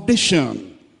without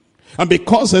foundation. And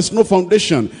because there's no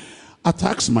foundation,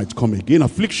 attacks might come again,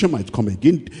 affliction might come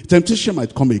again, temptation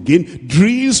might come again,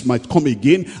 dreams might come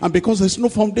again, and because there's no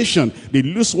foundation, they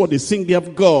lose what they think they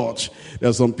have got. There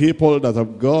are some people that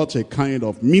have got a kind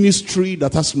of ministry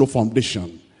that has no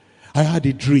foundation. I had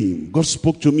a dream. God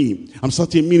spoke to me. I'm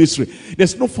starting ministry.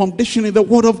 There's no foundation in the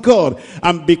word of God.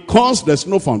 And because there's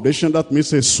no foundation, that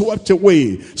means it's swept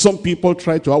away. Some people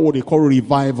try to have what they call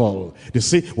revival. They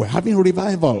say, we're having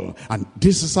revival. And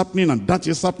this is happening and that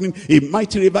is happening. A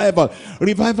mighty revival.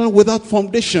 Revival without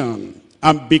foundation.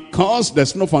 And because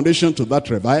there's no foundation to that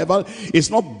revival, it's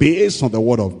not based on the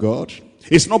word of God.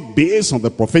 It's not based on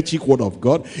the prophetic word of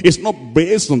God. It's not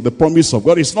based on the promise of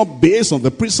God. It's not based on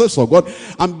the precepts of God.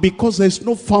 And because there's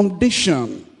no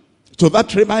foundation to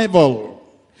that revival,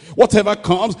 whatever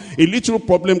comes, a little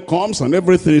problem comes and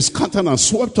everything is scattered and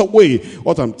swept away.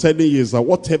 What I'm telling you is that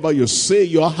whatever you say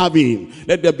you're having,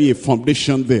 let there be a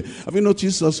foundation there. Have you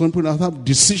noticed that some people have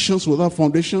decisions without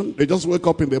foundation? They just wake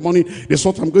up in the morning, that's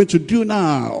what I'm going to do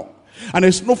now. And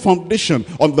there's no foundation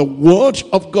on the word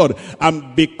of God.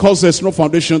 And because there's no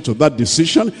foundation to that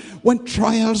decision, when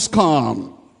trials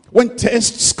come, when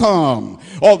tests come,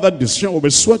 all that decision will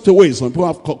be swept away. Some people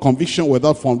have conviction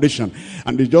without foundation.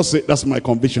 And they just say, that's my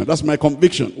conviction, that's my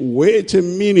conviction. Wait a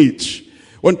minute.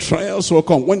 When trials will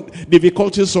come, when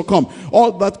difficulties will come,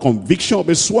 all that conviction will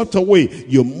be swept away.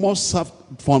 You must have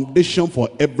foundation for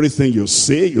everything you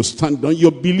say, you stand on, you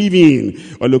believe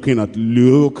in. We're looking at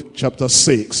Luke chapter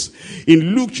 6.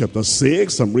 In Luke chapter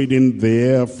 6, I'm reading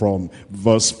there from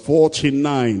verse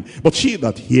 49. But he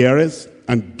that heareth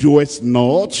and doeth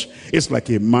not is like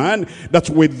a man that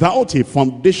without a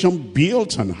foundation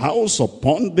built an house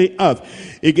upon the earth,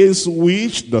 against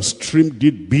which the stream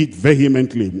did beat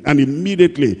vehemently, and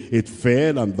immediately it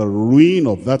fell, and the ruin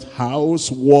of that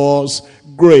house was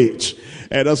great.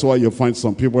 And that's why you find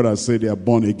some people that say they are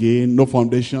born again, no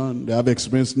foundation. They have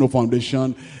experience, no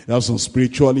foundation. They have some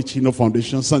spirituality, no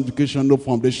foundation. Sanctification, no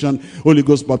foundation. Holy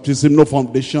Ghost baptism, no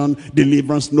foundation.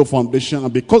 Deliverance, no foundation.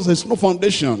 And because there's no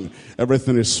foundation,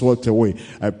 everything is swept away.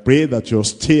 I pray that you'll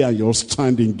stay and you'll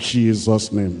stand in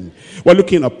Jesus' name. We're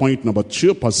looking at point number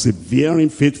 2, persevering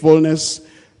faithfulness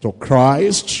to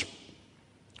Christ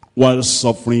while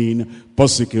suffering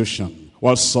persecution.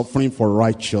 While suffering for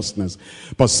righteousness.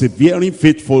 Persevering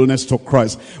faithfulness to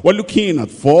Christ. We're looking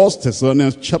at 1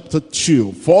 Thessalonians chapter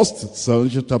 2. 1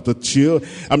 Thessalonians chapter 2.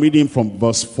 I'm reading from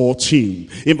verse 14.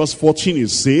 In verse 14 it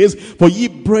says, for ye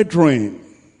brethren,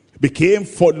 became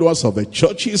followers of the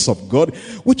churches of God,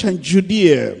 which are in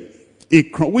Judea,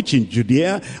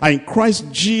 are in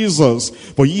Christ Jesus.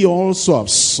 For ye also have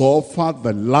suffered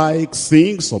the like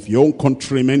things of your own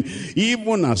countrymen,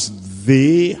 even as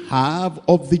they have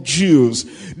of the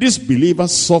Jews. These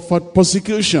believers suffered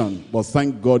persecution, but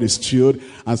thank God it stood,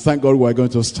 and thank God we are going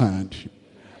to stand.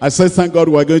 I said, thank God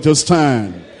we are going to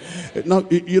stand. Now,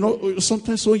 you know,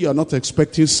 sometimes when you are not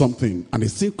expecting something, and the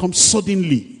thing comes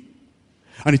suddenly,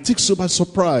 and it takes you by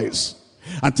surprise,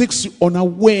 and takes you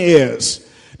unawares.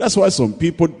 That's why some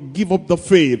people give up the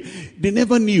faith. They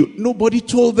never knew. Nobody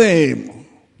told them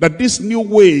that this new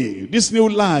way, this new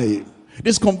life,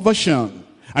 this conversion,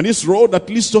 and this road that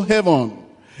leads to heaven,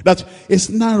 that is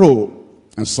narrow.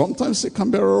 And sometimes it can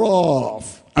be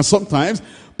rough. And sometimes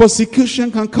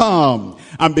persecution can come.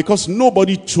 And because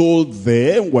nobody told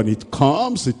them, when it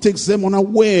comes, it takes them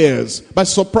unawares, by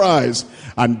surprise.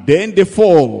 And then they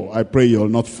fall. I pray you'll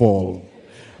not fall.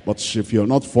 But if you'll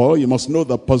not fall, you must know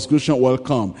that persecution will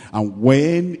come. And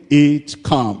when it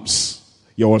comes,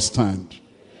 you will stand.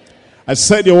 I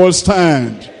said you will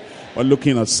stand. We're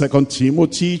looking at 2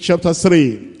 Timothy chapter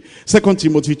 3. 2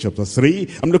 Timothy chapter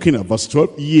 3, I'm looking at verse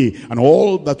 12. Yea, and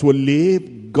all that will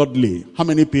live godly. How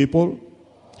many people?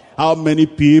 How many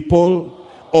people?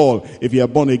 All. If you are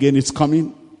born again, it's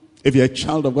coming. If you're a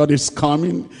child of God, it's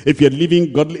coming. If you're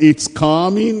living godly, it's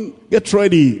coming. Get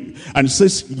ready. And it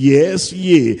says, yes,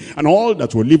 yea. And all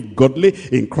that will live godly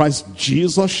in Christ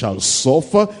Jesus shall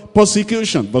suffer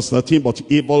persecution. Verse 13, but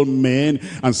evil men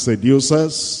and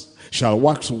seducers shall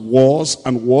wax worse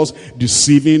and worse,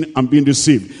 deceiving and being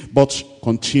deceived. But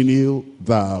continue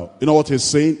thou. You know what he's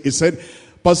saying? He said,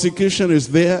 persecution is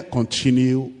there,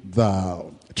 continue thou.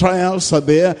 Trials are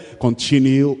there,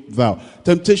 continue thou.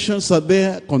 Temptations are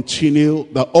there,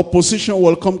 continue thou. Opposition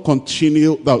will come,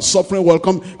 continue thou. Suffering will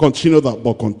come, continue thou.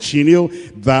 But continue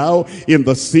thou in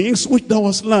the things which thou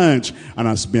hast learned, and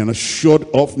hast been assured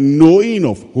of, knowing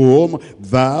of whom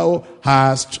thou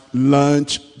hast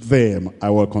learned them. I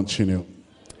will continue.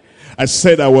 I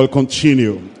said I will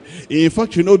continue. In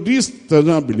fact, you know, these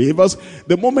believers,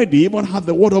 the moment they even had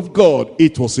the word of God,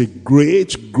 it was a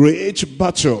great, great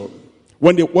battle.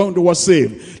 When they were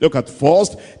saved. Look at 1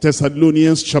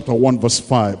 Thessalonians chapter 1 verse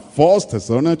 5. 1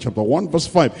 Thessalonians chapter 1 verse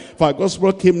 5. For our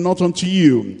gospel came not unto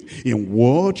you in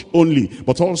word only,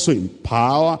 but also in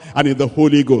power and in the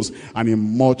Holy Ghost, and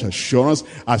in much assurance,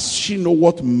 as ye know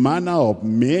what manner of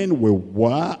men we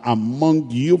were among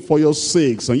you for your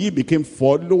sakes. And ye became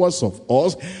followers of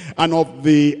us and of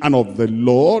the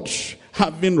Lord,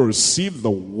 having received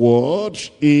the word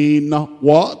in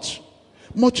what?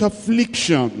 Much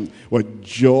affliction with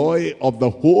joy of the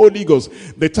Holy Ghost.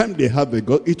 The time they had the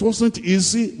God, it wasn't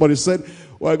easy, but he said,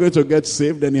 we're going to get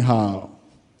saved anyhow.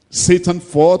 Satan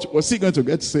fought, we're still going to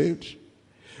get saved.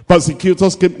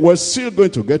 Persecutors came, we're still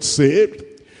going to get saved.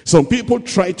 Some people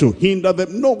try to hinder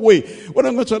them. No way. We're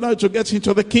not going to allow you to get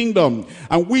into the kingdom.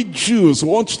 And we Jews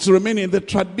want to remain in the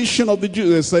tradition of the Jews.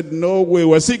 They said, no way,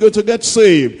 we're still going to get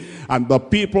saved. And the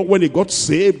people, when they got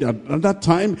saved at that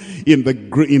time, in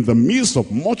the midst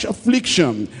of much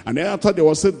affliction, and after they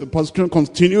were saved, the persecution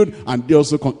continued, and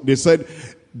they said,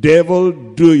 devil,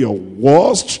 do your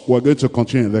worst, we're going to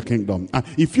continue in the kingdom. And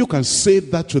if you can say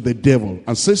that to the devil,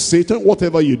 and say, Satan,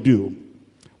 whatever you do,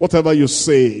 whatever you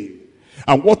say,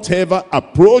 and whatever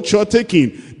approach you're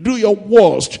taking, do your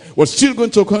worst, we're still going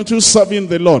to continue serving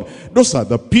the Lord. Those are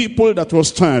the people that will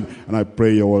stand, and I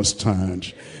pray you will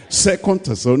stand. 2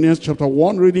 Thessalonians chapter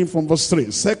 1, reading from verse 3. 2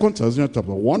 Thessalonians chapter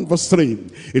 1, verse 3.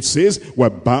 It says, we're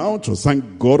bound to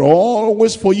thank God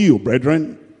always for you,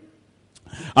 brethren,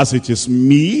 as it is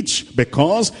meet,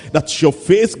 because that your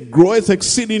faith groweth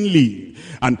exceedingly,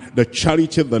 and the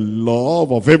charity, the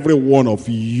love of every one of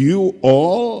you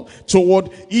all toward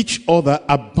each other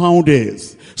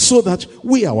aboundeth, so that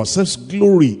we ourselves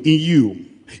glory in you,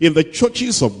 in the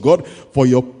churches of God, for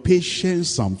your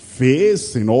patience and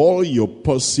faith in all your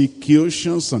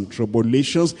persecutions and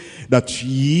tribulations that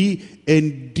ye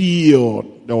endured.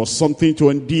 There was something to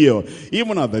endure.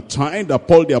 Even at the time that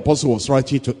Paul the apostle was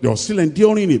writing to, they were still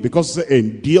enduring it, because they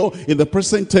endure in the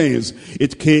present tense.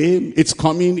 It came, it's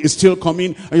coming, it's still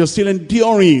coming, and you're still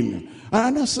enduring.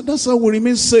 And that's how we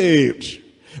remain saved.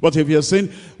 But if you're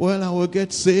saying, well, I will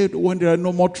get saved when there are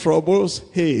no more troubles.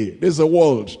 Hey, there's a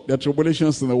world. There are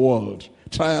tribulations in the world.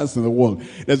 Trials in the world.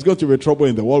 There's going to be trouble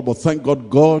in the world, but thank God,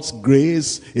 God's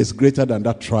grace is greater than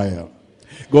that trial.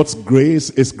 God's grace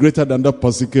is greater than the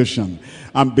persecution.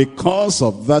 And because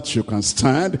of that, you can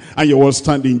stand, and you will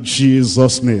stand in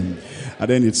Jesus' name. And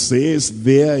then it says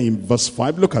there in verse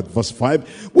 5, look at verse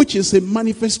 5, which is a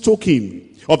manifest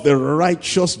token of the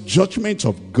righteous judgment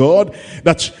of God,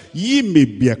 that ye may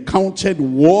be accounted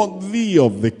worthy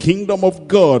of the kingdom of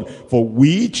God, for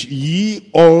which ye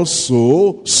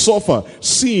also suffer.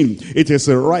 Seeing it is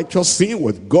a righteous sin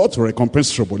with God to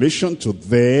recompense tribulation to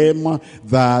them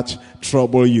that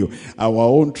trouble you. Our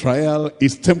own trial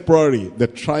is temporary. The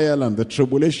trial and the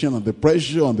tribulation and the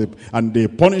pressure and the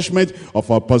punishment of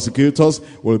our persecutors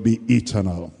will be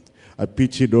eternal. I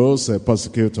pity those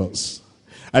persecutors.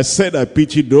 I said I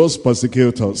pity those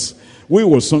persecutors. We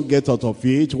will soon get out of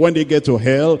it. When they get to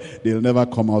hell, they'll never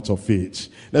come out of it.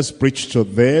 Let's preach to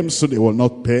them so they will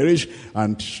not perish,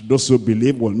 and those who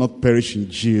believe will not perish in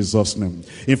Jesus' name.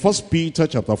 In 1 Peter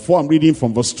chapter 4, I'm reading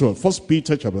from verse 12. 1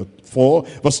 Peter chapter 4,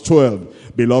 verse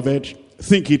 12. Beloved,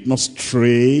 think it not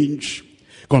strange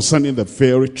concerning the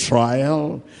very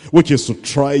trial, which is to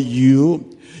try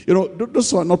you. You know,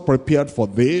 those who are not prepared for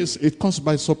this, it comes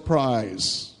by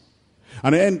surprise.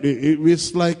 And then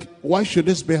it's like, why should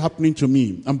this be happening to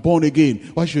me? I'm born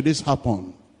again. Why should this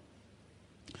happen?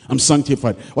 I'm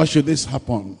sanctified. Why should this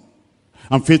happen?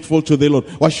 I'm faithful to the Lord.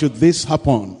 Why should this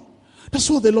happen? That's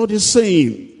what the Lord is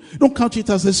saying. Don't count it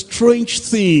as a strange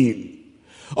thing.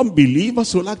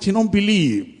 Unbelievers will act in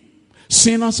unbelief.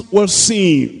 Sinners will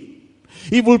sin.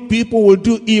 Evil people will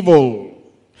do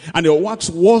evil. And they'll wax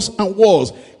worse and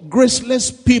worse. Graceless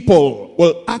people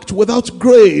will act without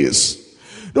grace.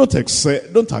 Don't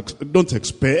expect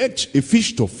a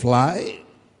fish to fly.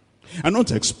 And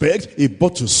don't expect a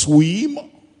bird to swim.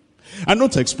 And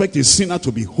don't expect a sinner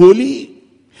to be holy.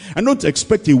 And don't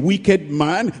expect a wicked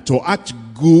man to act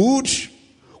good.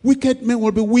 Wicked men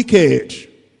will be wicked.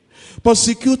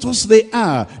 Persecutors they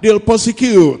are. They'll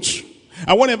persecute.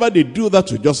 And whenever they do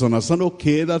that, you just understand,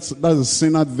 okay, that's a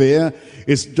sinner there.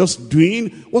 Is just doing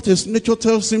what his nature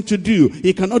tells him to do.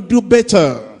 He cannot do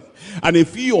better. And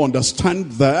if you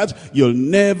understand that, you'll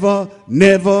never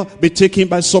be taken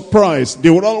by surprise. They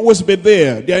will always be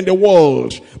there. They're in the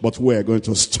world. But we're going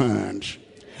to stand.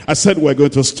 I said we're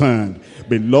going to stand.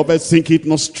 Beloved, think it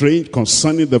not strange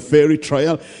concerning the very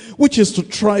trial, which is to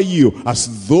try you,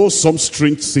 as though some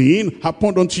strange thing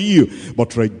happened unto you.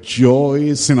 But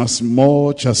rejoice in as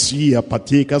much as ye are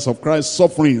partakers of Christ's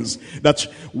sufferings, that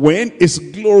when his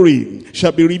glory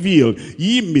shall be revealed,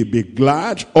 ye may be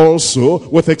glad also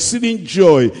with exceeding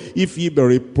joy. If ye be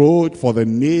reproached for the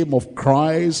name of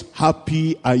Christ,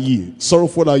 happy are ye.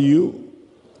 Sorrowful are you?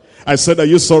 I said, are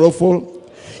you sorrowful?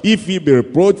 If ye be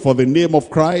reproached for the name of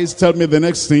Christ, tell me the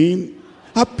next thing.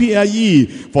 Happy are ye,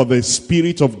 for the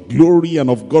spirit of glory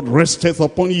and of God resteth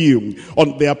upon you.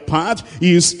 On their part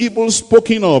he is evil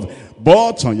spoken of,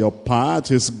 but on your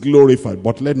part is glorified.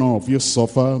 But let none of you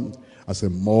suffer as a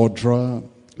murderer.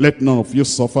 Let none of you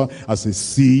suffer as a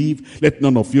thief. Let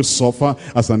none of you suffer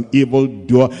as an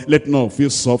evildoer. Let none of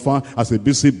you suffer as a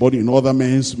busybody in other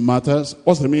men's matters.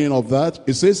 What's the meaning of that?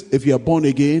 It says, if you are born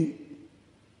again,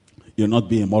 you'll not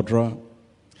be a murderer.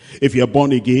 If you're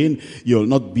born again, you'll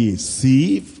not be a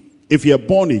thief. If you're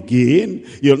born again,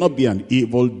 you'll not be an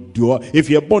evildoer. If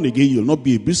you're born again, you'll not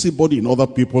be a busybody in other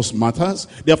people's matters.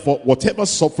 Therefore, whatever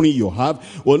suffering you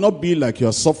have will not be like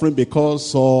you're suffering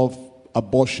because of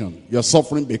abortion. You're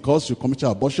suffering because you committed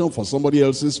abortion for somebody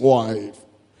else's wife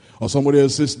or somebody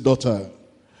else's daughter.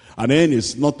 And then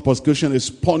it's not persecution, it's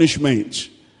punishment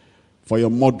for your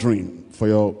murdering, for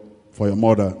your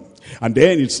murder. And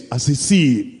then it's as a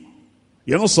thief.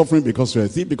 You're not suffering because you're a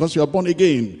thief, because you are born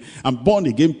again. And born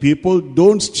again people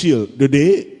don't steal, do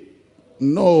they?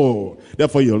 No.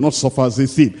 Therefore you'll not suffer as a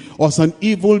thief or as an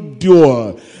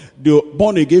evildoer. The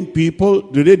born again people,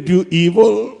 do they do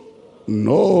evil?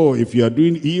 No. If you are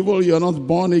doing evil, you're not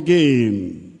born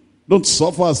again. Don't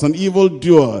suffer as an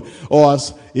evildoer or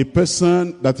as a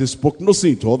person that is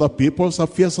prognosing to other people's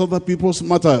affairs, other people's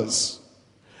matters.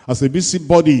 As a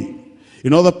busybody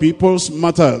in other people's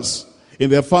matters, in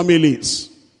their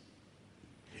families,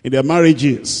 in their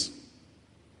marriages,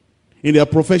 in their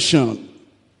profession,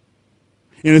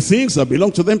 in the things that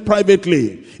belong to them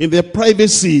privately, in their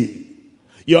privacy.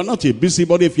 You are not a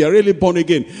busybody if you are really born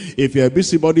again. If you are a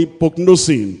busybody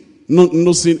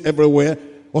nosing everywhere,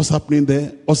 what's happening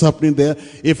there? What's happening there?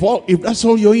 If that's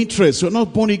all your interest, you're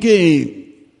not born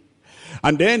again.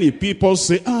 And then if people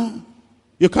say,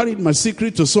 you carried my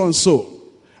secret to so-and-so,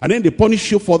 and then they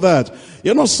punish you for that,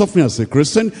 you're not suffering as a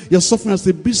Christian, you're suffering as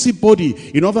a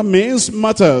busybody in other men's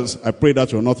matters. I pray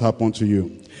that will not happen to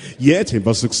you. Yet, in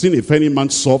verse 16, if any man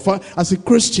suffer as a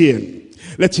Christian,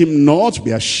 let him not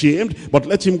be ashamed, but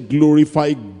let him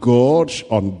glorify God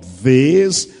on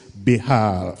this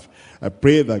behalf. I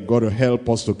pray that God will help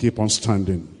us to keep on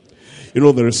standing. You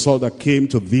know, the result that came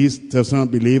to these Thessalonian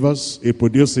believers, it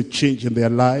produced a change in their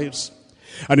lives.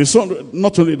 And it's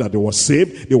not only that they were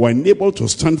saved, they were enabled to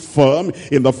stand firm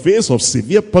in the face of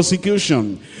severe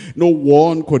persecution. No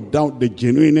one could doubt the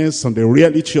genuineness and the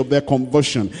reality of their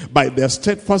conversion. By their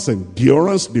steadfast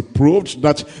endurance, they proved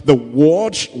that the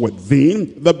word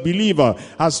within the believer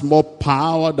has more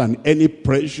power than any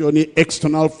pressure, any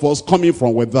external force coming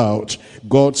from without.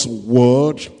 God's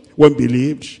word, when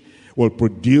believed, will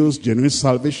produce genuine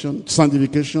salvation,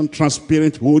 sanctification,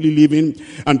 transparent, holy living,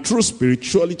 and true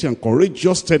spirituality and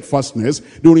courageous steadfastness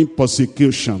during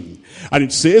persecution. And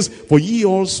it says, for ye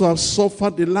also have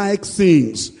suffered the like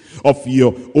things of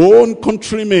your own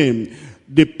countrymen.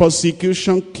 The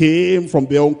persecution came from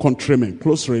their own countrymen,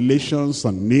 close relations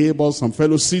and neighbors and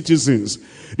fellow citizens.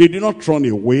 They did not run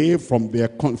away from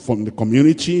the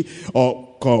community or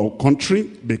country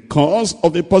because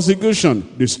of the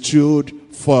persecution. They stood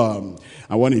firm.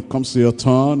 And when it comes to your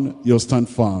turn, you'll stand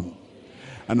firm.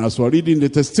 And as we're reading the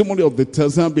testimony of the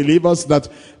Thessalonian believers that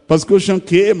persecution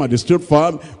came and they stood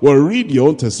firm, we'll read your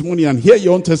own testimony and hear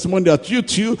your own testimony that you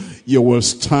too, you will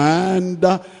stand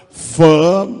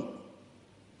firm,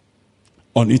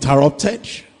 uninterrupted,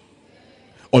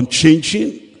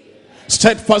 unchanging,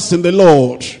 steadfast in the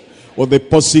Lord. Or the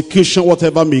persecution,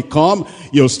 whatever may come,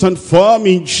 you'll stand firm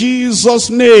in Jesus'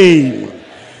 name.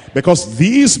 Because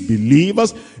these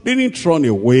believers didn't run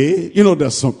away. You know,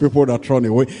 there's some people that run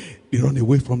away. They run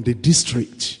away from the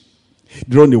district.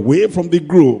 They run away from the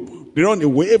group. They run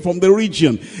away from the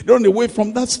region. They run away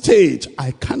from that state.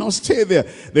 I cannot stay there.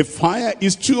 The fire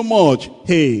is too much.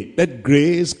 Hey, let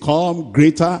grace come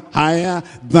greater, higher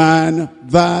than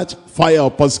that fire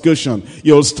of persecution.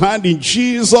 You'll stand in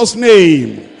Jesus'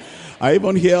 name. I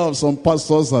even hear of some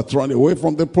pastors that run away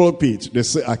from the pulpit. They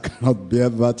say, I cannot bear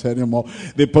that anymore.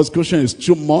 The persecution is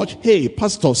too much. Hey,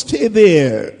 pastor, stay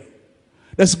there.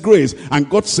 That's grace. And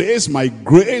God says, my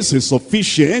grace is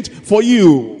sufficient for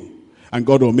you. And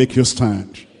God will make you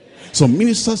stand. Some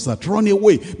ministers that run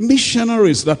away,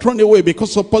 missionaries that run away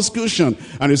because of persecution.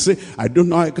 And they say, I don't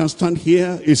know I can stand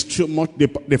here. It's too much.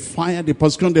 The fire, the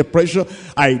persecution, the pressure.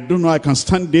 I don't know I can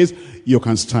stand this. You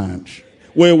can stand.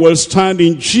 We will stand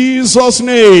in Jesus'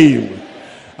 name.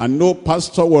 And no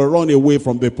pastor will run away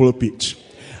from the pulpit.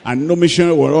 And no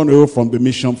missionary will run away from the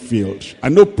mission field.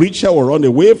 And no preacher will run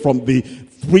away from the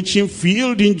preaching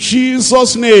field in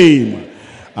Jesus' name.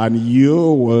 And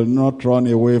you will not run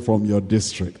away from your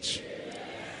district.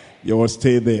 You will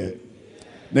stay there.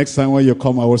 Next time when you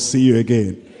come, I will see you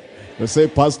again. You say,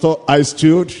 Pastor, I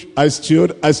stood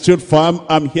firm.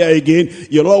 I'm here again.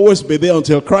 You'll always be there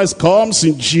until Christ comes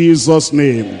in Jesus'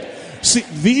 name. See,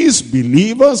 these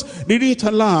believers didn't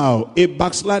allow a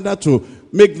backslider to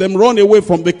make them run away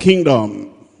from the kingdom.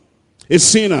 A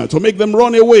sinner to make them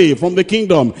run away from the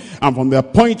kingdom and from the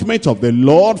appointment of the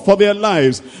Lord for their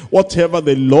lives. Whatever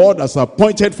the Lord has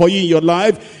appointed for you in your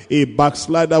life, a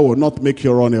backslider will not make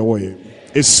you run away.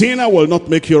 A sinner will not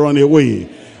make you run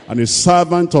away. And a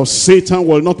servant of Satan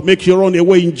will not make you run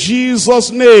away in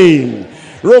Jesus' name.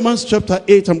 Romans chapter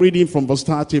 8, I'm reading from verse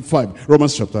 35.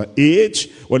 Romans chapter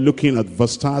 8, we're looking at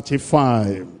verse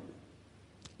 35.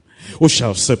 Who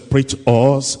shall separate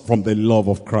us from the love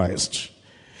of Christ?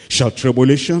 Shall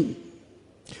tribulation,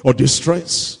 or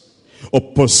distress, or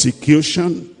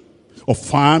persecution, or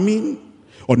famine,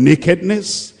 or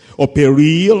nakedness, or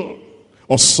peril,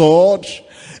 or sword?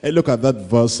 And look at that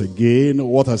verse again.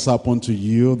 What has happened to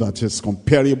you that is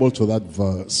comparable to that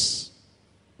verse?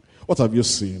 What have you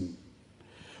seen?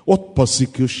 What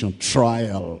persecution,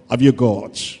 trial have you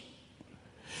got?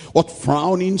 What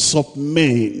frownings of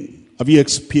men have you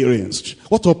experienced?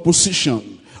 What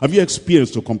opposition have you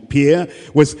experienced to compare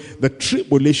with the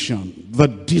tribulation, the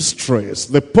distress,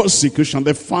 the persecution,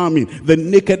 the famine, the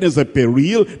nakedness, the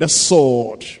peril, the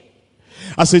sword?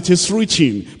 As it is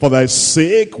written, for thy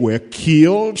sake we're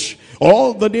killed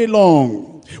all the day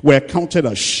long. We're counted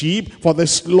as sheep for the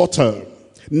slaughter.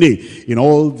 Nay, in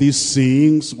all these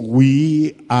things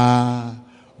we are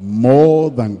more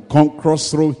than conquerors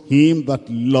through him that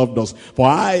loved us. For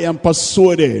I am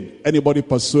persuaded. Anybody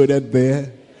persuaded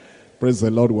there? Praise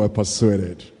the Lord, we're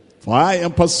persuaded. For I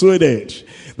am persuaded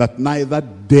that neither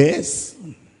death,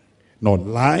 nor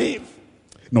life,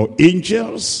 nor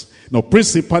angels, nor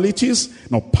principalities,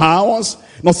 nor powers,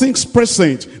 nor things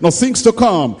present, nor things to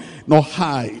come, nor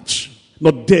height,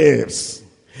 nor depth,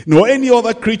 nor any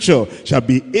other creature shall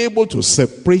be able to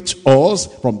separate us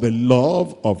from the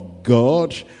love of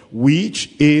God,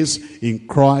 which is in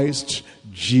Christ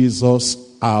Jesus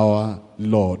our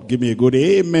Lord. Give me a good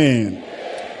amen.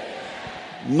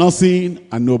 Nothing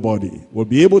and nobody will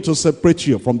be able to separate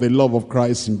you from the love of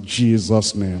Christ in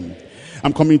Jesus' name.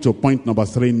 I'm coming to point number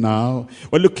 3 now.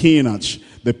 We're looking at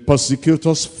the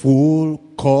persecutor's full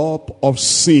cup of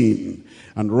sin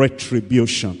and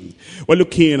retribution. We're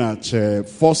looking at 1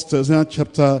 Thessalonians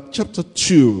chapter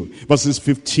 2, verses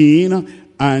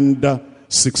 15 and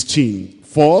 16.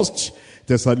 1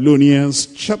 Thessalonians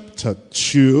chapter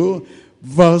 2,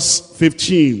 verse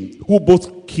 15. Who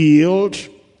both killed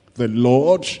the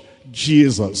Lord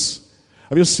Jesus.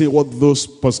 Have you seen what those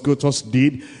persecutors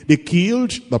did? They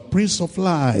killed the Prince of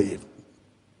Life.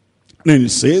 And then it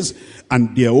says,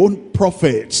 and their own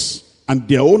prophets. And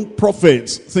their own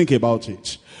prophets. Think about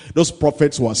it. Those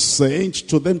prophets were sent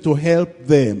to them to help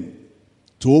them,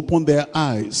 to open their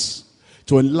eyes,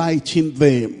 to enlighten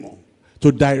them,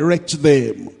 to direct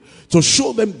them, to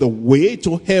show them the way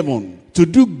to heaven, to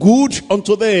do good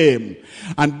unto them.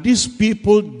 And these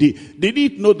people, they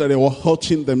didn't know that they were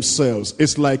hurting themselves.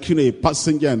 It's like, a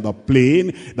passenger in the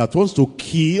plane that wants to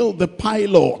kill the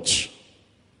pilot.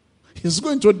 He's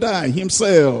going to die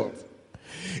himself.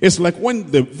 It's like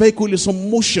when the vehicle is in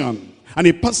motion and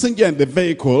a passenger in the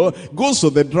vehicle goes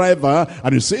to the driver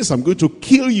and he says, I'm going to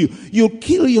kill you. You'll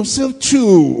kill yourself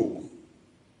too.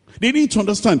 They need to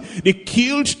understand. They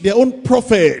killed their own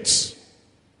prophets.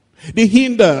 They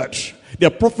hindered their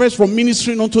prophets from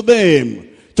ministering unto them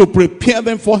to prepare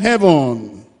them for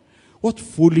heaven. What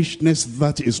foolishness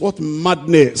that is. What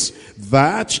madness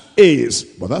that is.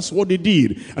 But that's what they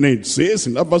did. And it says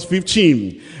in that verse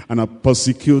 15, and have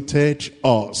persecuted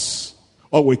us.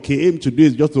 All we came to do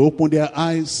is just to open their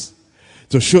eyes,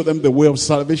 to show them the way of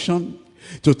salvation,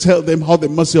 to tell them how the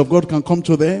mercy of God can come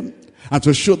to them, and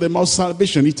to show them how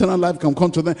salvation, eternal life can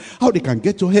come to them, how they can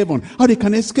get to heaven, how they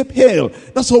can escape hell.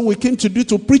 That's what we came to do,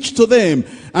 to preach to them.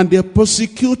 And they're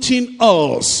persecuting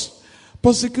us.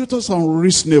 Persecutors are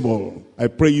unreasonable. I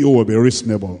pray you will be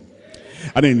reasonable.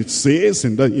 And then it says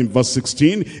in verse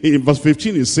 16, in verse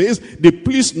 15 it says, they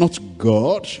please not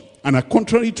God and are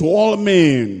contrary to all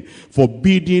men,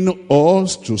 forbidding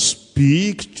us to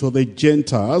speak to the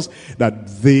Gentiles that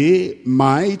they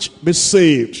might be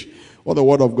saved. What the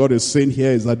word of God is saying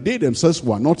here is that they themselves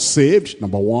were not saved,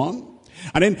 number one.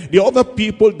 And then the other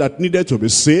people that needed to be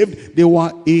saved, they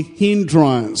were a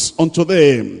hindrance unto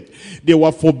them. They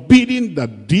were forbidding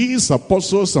that these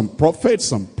apostles and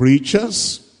prophets and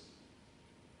preachers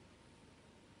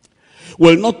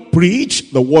will not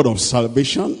preach the word of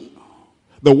salvation,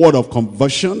 the word of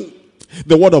conversion,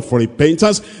 the word of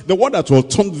repentance, the word that will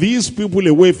turn these people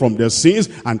away from their sins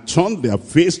and turn their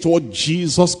face toward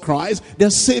Jesus Christ, their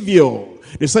Savior.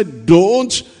 They said,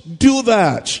 don't do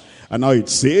that. And now it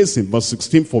says in verse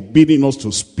 16, forbidding us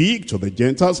to speak to the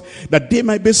Gentiles that they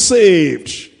might be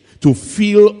saved, to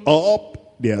fill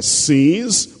up their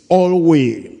sins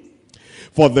always.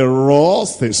 For the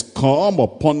wrath is come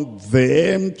upon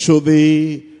them to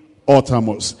the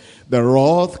uttermost. The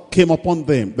wrath came upon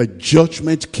them. The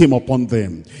judgment came upon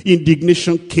them.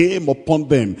 Indignation came upon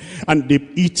them. And the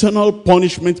eternal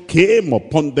punishment came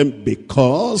upon them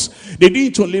because they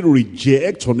didn't only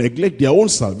reject or neglect their own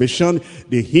salvation,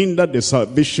 they hindered the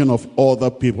salvation of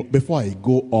other people. Before I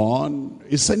go on,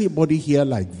 is anybody here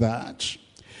like that?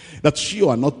 That you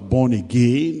are not born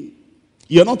again?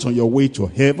 You're not on your way to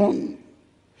heaven?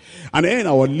 And then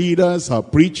our leaders, our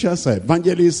preachers, our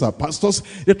evangelists, our pastors,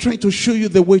 they're trying to show you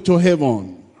the way to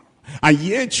heaven. And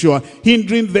yet you are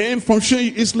hindering them from showing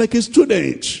you. It's like a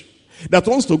student that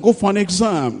wants to go for an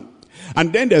exam.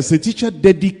 And then there's a teacher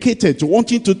dedicated to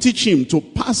wanting to teach him to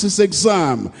pass his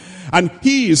exam. And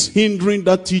he is hindering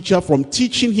that teacher from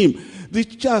teaching him. The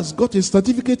teacher has got a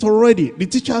certificate already. The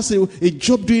teacher has a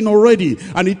job doing already.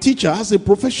 And the teacher has a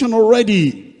profession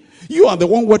already. You are the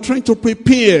one we're trying to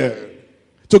prepare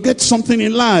to get something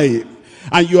in life.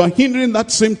 And you are hindering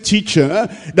that same teacher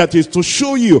that is to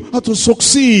show you how to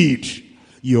succeed.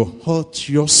 You hurt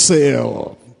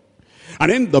yourself.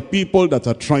 And then the people that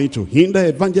are trying to hinder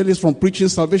evangelists from preaching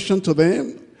salvation to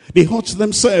them, they hurt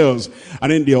themselves.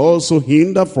 And then they also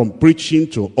hinder from preaching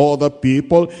to other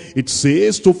people. It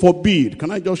says to forbid.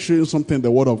 Can I just show you something in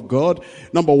the word of God?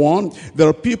 Number one, there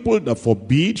are people that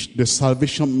forbid the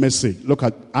salvation message. Look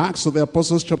at Acts of the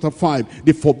Apostles chapter 5.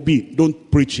 They forbid.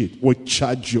 Don't preach it. We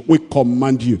charge you. We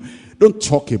command you. Don't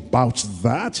talk about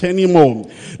that anymore.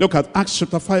 Look at Acts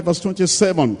chapter 5 verse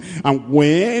 27. And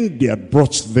when they had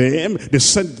brought them, they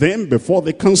sent them before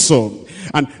the council.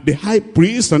 And the high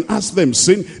priest and asked them,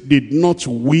 saying, did not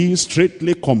we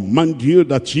straitly command you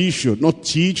that ye should not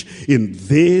teach in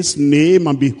this name?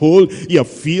 And behold, ye have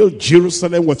filled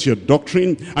Jerusalem with your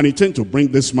doctrine, and intend to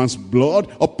bring this man's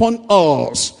blood upon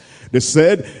us. They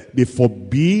said, they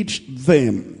forbid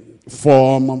them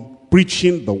from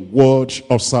preaching the word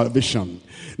of salvation.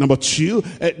 Number two,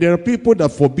 there are people that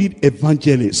forbid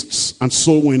evangelists and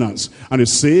soul winners. And they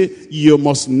say, you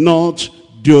must not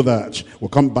do that. We'll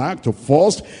come back to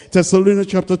 1 Thessalonians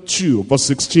chapter 2, verse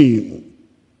 16.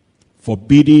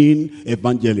 Forbidding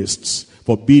evangelists,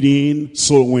 forbidding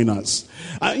soul winners.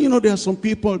 You know, there are some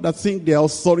people that think their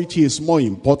authority is more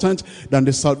important than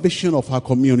the salvation of our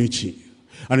community.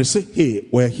 And they say, hey,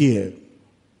 we're here.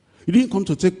 You didn't come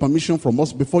to take permission from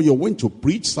us before you went to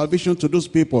preach salvation to those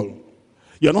people.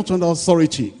 You're not under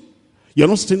authority. You're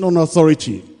not still under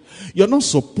authority. You're not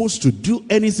supposed to do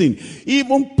anything.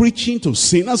 Even preaching to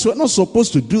sinners, we're not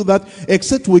supposed to do that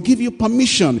except we give you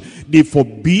permission. They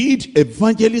forbid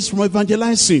evangelists from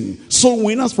evangelizing, soul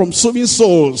winners from saving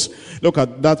souls. Look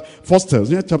at that, 1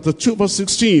 Thessalonians chapter 2, verse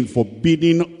 16.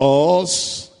 Forbidding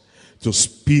us to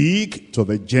speak to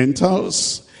the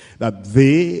Gentiles that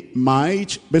they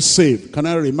might be saved. Can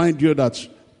I remind you that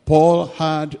Paul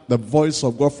heard the voice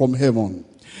of God from heaven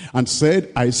and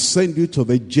said, I send you to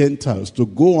the Gentiles to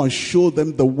go and show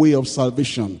them the way of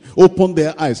salvation. Open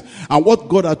their eyes. And what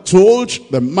God had told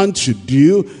the man to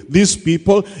do, these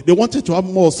people, they wanted to have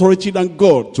more authority than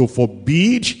God, to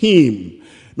forbid him.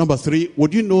 Number three,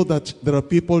 would you know that there are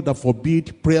people that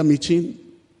forbid prayer meeting,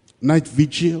 night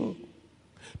vigil?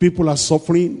 People are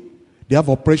suffering. They have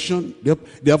oppression,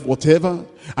 they have whatever,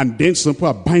 and then some people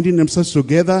are binding themselves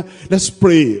together. Let's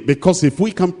pray, because if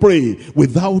we can pray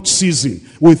without ceasing,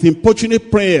 with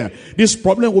importunate prayer, this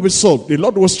problem will be solved. The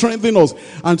Lord will strengthen us.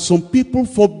 And some people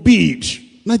forbid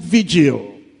night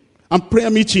vigil and prayer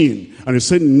meeting, and they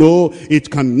say, no, it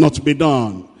cannot be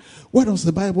done. Where does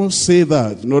the Bible say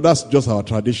that? No, that's just our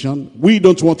tradition. We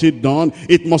don't want it done.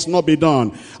 It must not be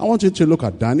done. I want you to look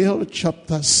at Daniel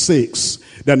chapter 6.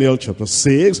 Daniel chapter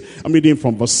 6, I'm reading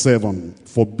from verse 7.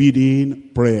 Forbidding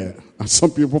prayer. And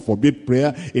some people forbid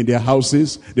prayer in their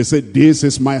houses. They say, this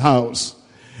is my house.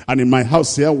 And in my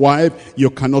house here, wife, you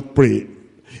cannot pray.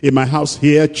 In my house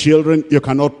here, children, you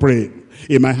cannot pray.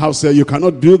 In my house here, you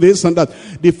cannot do this and that.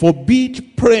 They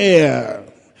forbid prayer.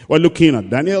 We're looking at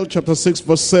Daniel chapter 6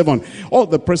 verse 7. All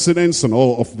the presidents and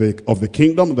all of the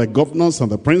kingdom, the governors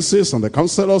and the princes and the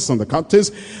counselors and the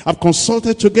captains have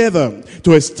consulted together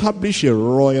to establish a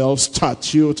royal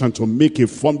statute and to make a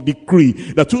firm decree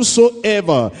that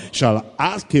whosoever shall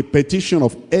ask a petition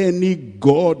of any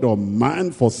god or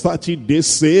man for 30 days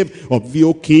save of thee,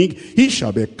 O king, he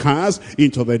shall be cast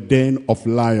into the den of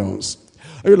lions.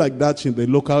 Are you like that in the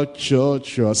local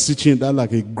church? You are sitting there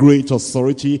like a great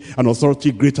authority, an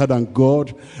authority greater than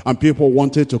God, and people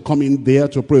wanted to come in there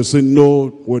to pray. Say, no,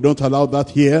 we don't allow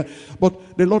that here.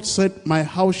 But the Lord said, my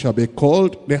house shall be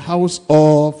called the house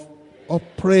of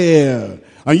prayer.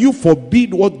 And you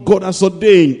forbid what God has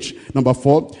ordained. Number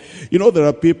 4, you know there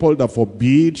are people that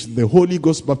forbid the Holy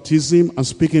Ghost baptism and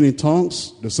speaking in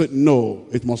tongues. They said, no,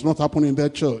 it must not happen in their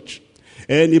church.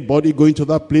 Anybody going to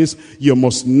that place, you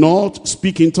must not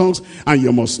speak in tongues and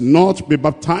you must not be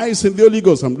baptized in the Holy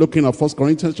Ghost. I'm looking at 1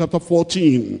 Corinthians chapter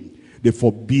 14. They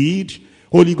forbid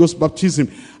Holy Ghost baptism.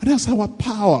 And that's our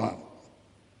power.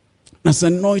 That's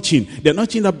anointing. The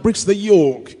anointing that breaks the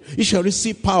yoke. You shall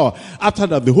receive power. After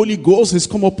that, the Holy Ghost has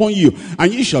come upon you.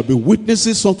 And you shall be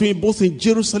witnesses unto me both in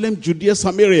Jerusalem, Judea,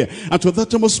 Samaria, and to the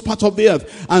uttermost part of the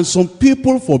earth. And some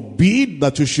people forbid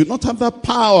that you should not have that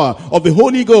power of the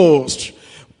Holy Ghost.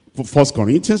 1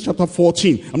 Corinthians chapter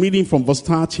 14, I'm reading from verse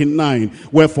 39.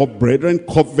 Wherefore, brethren,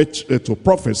 covet to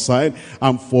prophesy,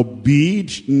 and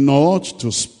forbid not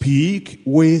to speak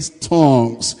with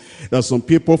tongues. There are some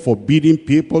people forbidding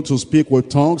people to speak with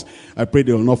tongues. I pray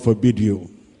they will not forbid you.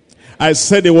 I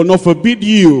said they will not forbid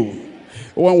you.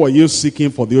 When were you seeking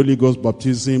for the Holy Ghost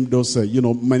baptism? Those,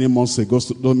 many months ago,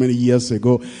 many years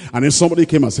ago. And then somebody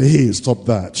came and said, hey, stop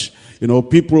that. You know,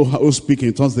 people who speak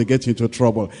in tongues, they get into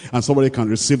trouble. And somebody can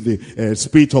receive the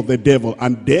spirit of the devil.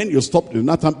 And then you stop doing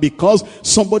that because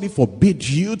somebody forbid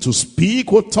you to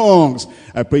speak with tongues.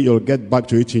 I pray you'll get back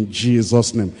to it in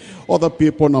Jesus' name. Other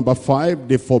people, number 5,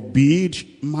 they forbid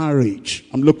marriage.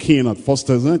 I'm looking at 1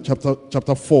 Timothy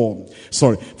chapter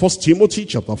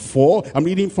 4. I'm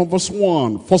reading from verse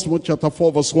 1. 1 Timothy chapter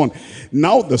 4 verse 1.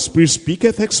 Now the Spirit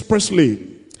speaketh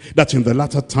expressly, that in the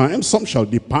latter time some shall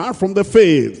depart from the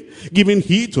faith, giving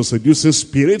heed to seducing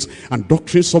spirits and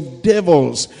doctrines of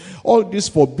devils. All this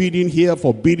forbidding here,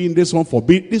 forbidding this one,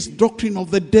 forbidding this doctrine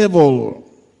of the devil.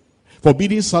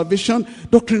 Forbidding salvation,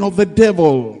 doctrine of the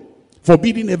devil.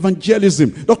 Forbidding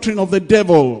evangelism, doctrine of the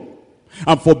devil.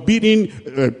 And forbidding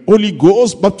Holy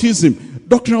Ghost baptism,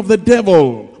 doctrine of the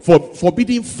devil.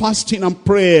 Forbidding fasting and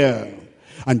prayer.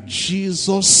 And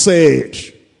Jesus said,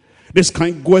 this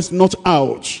kind goeth not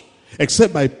out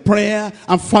except by prayer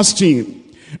and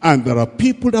fasting. And there are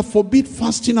people that forbid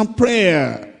fasting and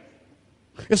prayer.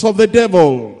 It's of the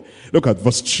devil. Look at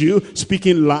verse 2.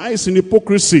 Speaking lies in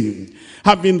hypocrisy,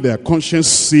 having their conscience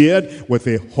seared with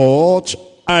a hot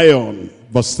iron.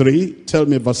 Verse 3. Tell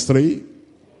me verse 3.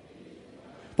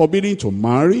 Forbidding to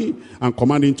marry and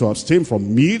commanding to abstain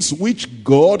from meats which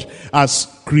God has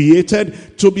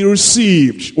created to be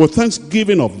received with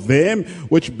thanksgiving of them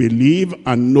which believe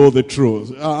and know the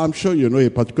truth. I'm sure you know a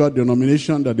particular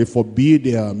denomination that they forbid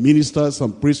their ministers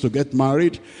and priests to get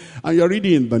married, and you're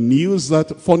reading in the news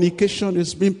that fornication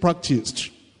is being practiced.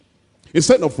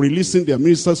 Instead of releasing their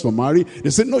ministers to marry,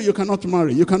 they say, no, you cannot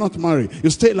marry, you cannot marry. You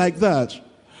stay like that.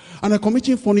 And they're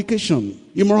committing fornication,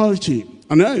 immorality.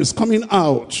 And now it's coming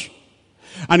out.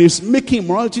 And it's making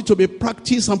immorality to be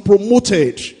practiced and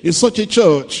promoted in such a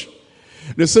church.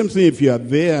 The same thing if you are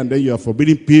there and then you are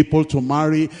forbidding people to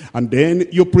marry, and then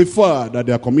you prefer that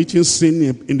they are committing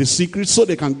sin in the secret so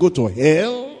they can go to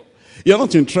hell. You're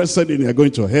not interested in their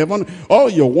going to heaven. All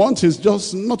you want is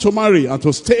just not to marry and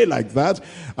to stay like that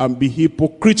and be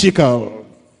hypocritical.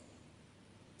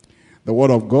 The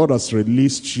word of God has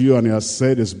released you, and he has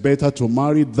said it's better to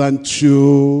marry than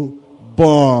to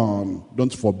burn.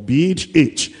 Don't forbid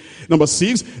it. Number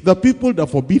 6, the people that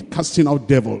forbid casting out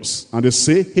devils. And they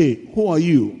say, hey, who are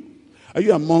you? Are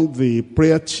you among the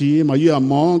prayer team? Are you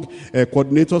among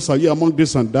coordinators? Are you among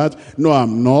this and that? No,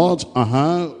 I'm not.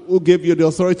 Who gave you the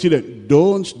authority then?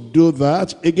 Don't do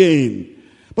that again.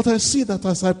 But I see that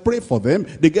as I pray for them,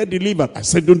 they get delivered. I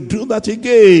said, don't do that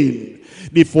again.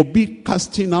 They forbid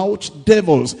casting out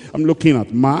devils. I'm looking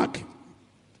at Mark.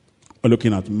 We're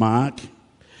looking at Mark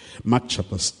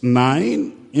chapter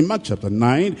 9. In Mark chapter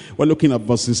 9, we're looking at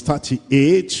verses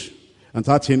 38 and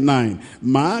 39.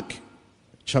 Mark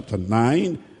chapter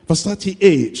 9, verse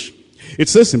 38. It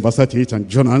says in verse 38, and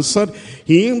John answered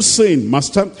him, saying,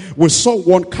 Master, we saw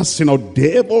one casting out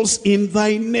devils in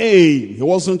thy name. He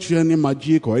wasn't doing any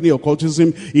magic or any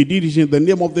occultism. He did it in the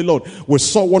name of the Lord. We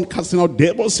saw one casting out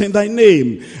devils in thy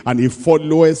name, and he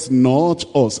followeth not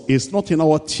us. It's not in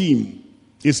our team.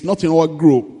 It's not in our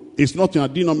group. It's not in our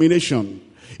denomination.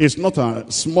 It's not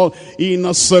a small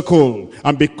inner circle.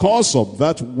 And because of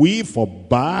that, we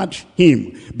forbade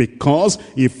him, because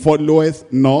he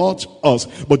followeth not us.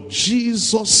 But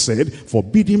Jesus said,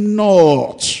 forbid him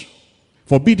not.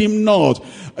 Forbid him not.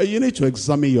 You need to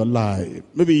examine your life.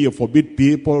 Maybe you forbid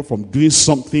people from doing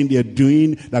something they're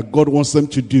doing that God wants them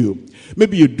to do.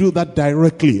 Maybe you do that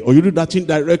directly, or you do that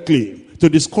indirectly to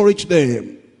discourage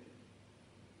them,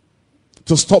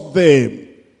 to stop them,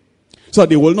 so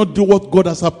they will not do what God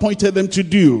has appointed them to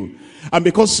do. And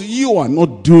because you are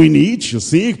not doing it, you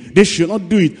see, they should not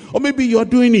do it. Or maybe you are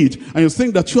doing it, and you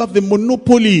think that you have the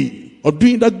monopoly of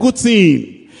doing that good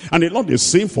thing. And the Lord is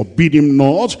saying, forbid him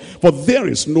not, for there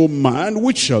is no man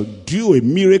which shall do a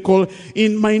miracle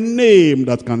in my name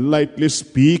that can lightly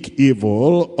speak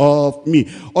evil of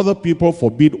me. Other people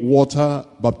forbid water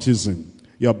baptism.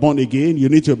 You are born again, you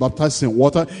need to be baptized in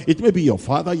water. It may be your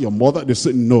father, your mother. They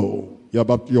say, no.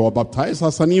 You are baptized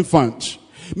as an infant.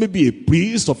 Maybe a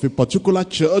priest of a particular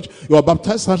church, you are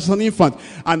baptized as an infant.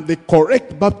 And the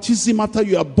correct baptism after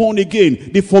you are born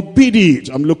again, they forbid it.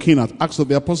 I'm looking at Acts of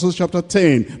the Apostles chapter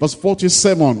 10, verse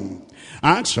 47.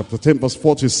 Acts chapter 10, verse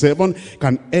 47.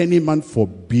 Can any man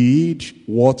forbid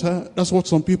water? That's what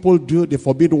some people do. They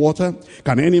forbid water.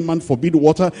 Can any man forbid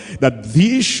water, that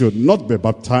these should not be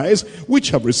baptized, which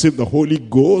have received the Holy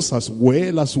Ghost as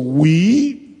well as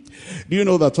we? Do you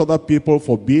know that other people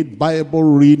forbid Bible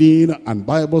reading and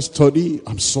Bible study?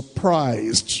 I'm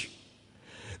surprised.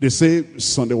 They say,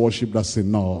 Sunday worship, that's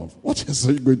enough. What else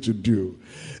are you going to do?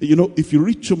 You know, if you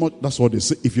read too much, that's what they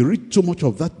say. If you read too much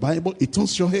of that Bible, it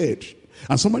turns your head.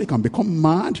 And somebody can become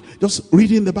mad just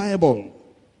reading the Bible.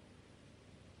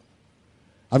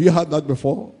 Have you heard that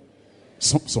before?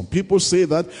 Some people say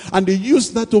that, and they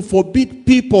use that to forbid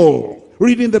people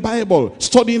reading the Bible,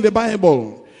 studying the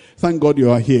Bible. Thank God you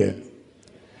are here.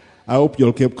 I hope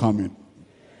you'll keep coming.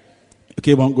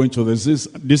 Keep on going to this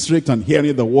district and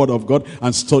hearing the word of God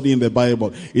and studying the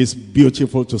Bible. It's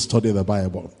beautiful to study the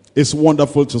Bible. It's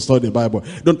wonderful to study the Bible.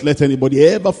 Don't let anybody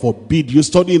ever forbid you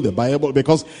studying the Bible,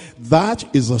 because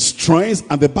that is the strength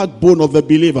and the backbone of the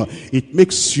believer. It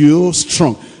makes you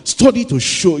strong. Study to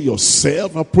show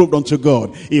yourself approved unto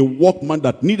God, a workman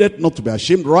that needed not to be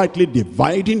ashamed, rightly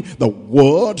dividing the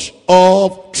word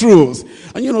of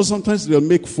truth. And you know, sometimes they'll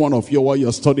make fun of you while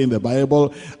you're studying the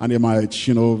Bible, and they might,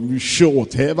 you know, show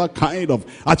whatever kind of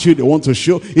attitude they want to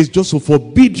show. It's just to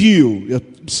forbid you. You're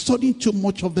studying too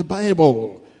much of the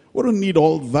Bible. We don't need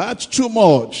all that too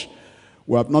much.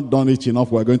 We have not done it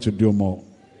enough. We're going to do more.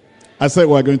 I said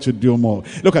we're going to do more.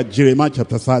 Look at Jeremiah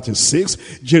chapter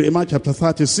 36. Jeremiah chapter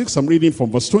 36, I'm reading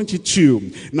from verse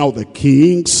 22. Now the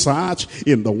king sat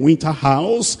in the winter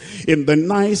house in the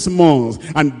 9th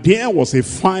month, and there was a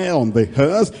fire on the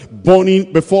earth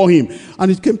burning before him.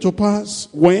 And it came to pass,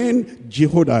 when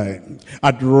Jehoiada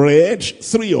had read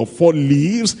 3 or 4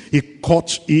 leaves, he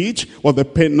cut each with a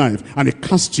penknife, and he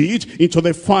cast it into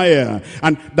the fire,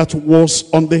 and that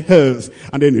was on the earth.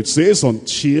 And then it says,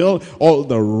 until all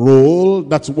the roll,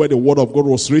 that's where the word of God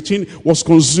was written, was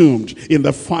consumed in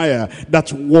the fire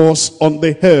that was on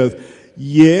the earth.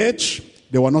 Yet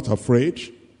they were not afraid,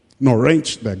 nor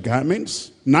rent their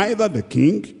garments, neither the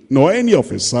king, nor any of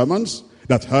his servants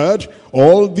that heard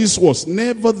all this was.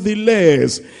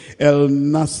 Nevertheless,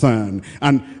 Elnathan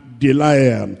and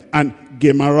Delaiah and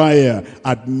Gemariah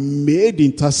had made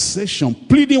intercession,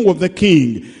 pleading with the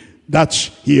king that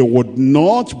he would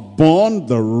not burn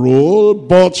the roll,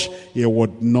 but he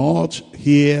would not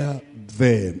hear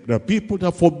them. There are people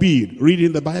that forbid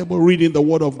reading the Bible, reading the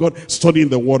Word of God, studying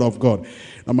the Word of God.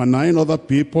 Number 9, other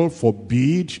people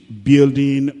forbid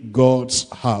building God's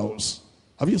house.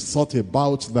 Have you thought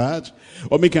about that?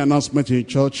 Or make an announcement in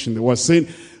church, and they were saying,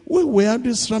 well, we have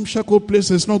this ramshackle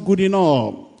place, it's not good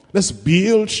enough. Let's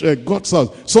build God's house,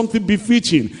 something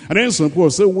befitting. And then some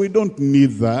people say, we don't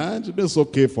need that. That's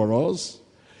okay for us.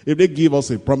 If they give us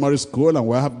a primary school and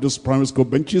we have those primary school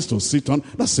benches to sit on,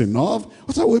 that's enough.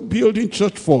 What are we building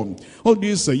church for? All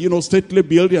these, stately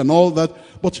building and all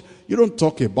that. But you don't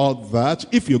talk about that.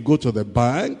 If you go to the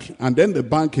bank, and then the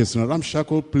bank is in a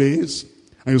ramshackle place,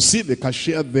 and you see the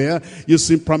cashier there, you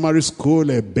see primary school,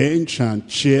 a bench and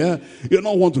chair, you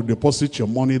don't want to deposit your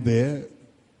money there.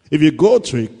 If you go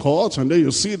to a court and then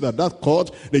you see that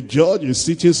court, the judge is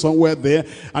sitting somewhere there,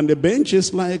 and the bench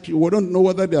is like, we don't know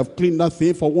whether they have cleaned that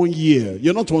thing for 1 year.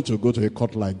 You don't want to go to a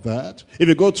court like that. If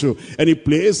you go to any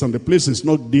place and the place is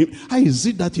not deep, how is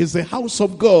it that it's the house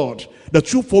of God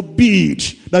that you forbid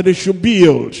that they should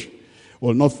build?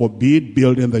 Well, not forbid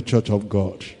building the church of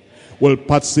God. Will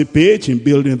participate in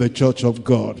building the church of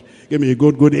God. Give me a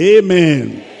good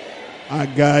amen.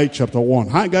 Haggai chapter 1.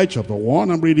 Haggai chapter 1,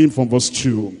 I'm reading from verse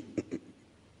 2.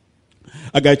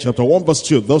 Haggai chapter 1 verse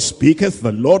 2. Thus speaketh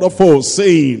the Lord of hosts,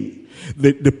 saying,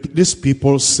 these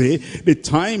people say, the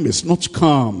time is not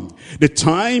come. The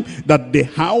time that the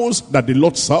house, that the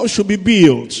Lord's house should be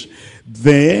built.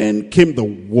 Then came the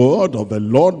word of the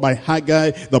Lord by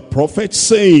Haggai the prophet,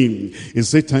 saying,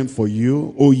 is it time for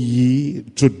you, O ye,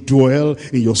 to dwell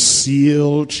in your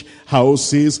sealed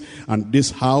houses, and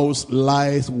this house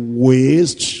lieth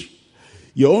waste?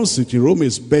 Your own sitting room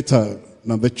is better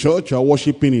than the church you are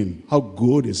worshiping in. How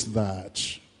good is that?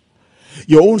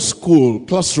 Your own school,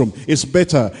 classroom is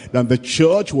better than the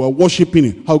church we are worshiping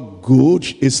in. How good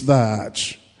is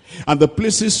that? And the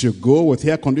places you go with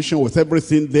air conditioning, with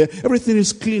everything there, everything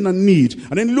is clean and neat.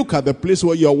 And then look at the place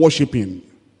where you are worshiping.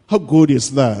 How good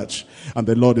is that? And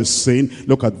the Lord is saying,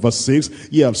 look at verse 6,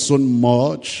 ye have sown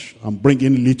much and bring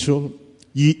in little.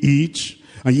 Ye eat,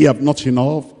 and ye have not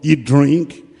enough. Ye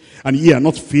drink, and ye are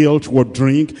not filled with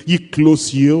drink. Ye clothe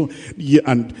you,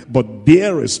 but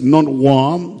there is none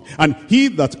warm. And he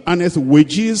that earneth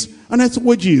wages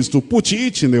to put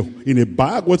each in a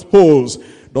bag with holes.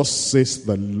 Thus says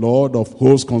the Lord of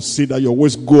hosts, consider your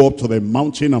ways, go up to the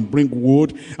mountain and bring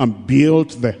wood and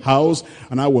build the house,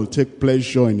 and I will take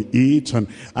pleasure in it, and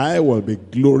I will be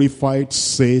glorified,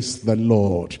 says the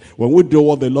Lord. When we do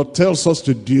what the Lord tells us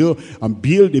to do and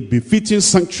build a befitting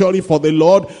sanctuary for the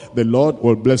Lord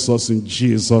will bless us in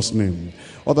Jesus' name.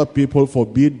 Other people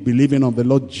forbid believing on the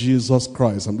Lord Jesus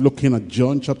Christ. I'm looking at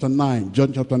John chapter 9.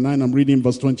 John chapter 9, I'm reading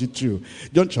verse 22.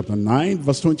 John chapter 9,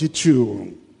 verse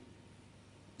 22.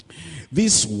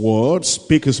 These words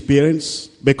speak experience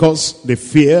because they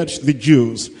feared the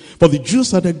Jews. For the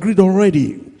Jews had agreed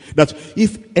already that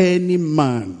if any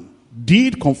man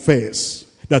did confess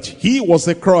that he was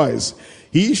the Christ,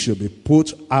 he should be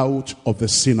put out of the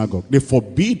synagogue. They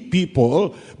forbid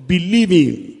people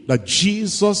believing that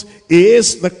Jesus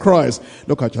is the Christ.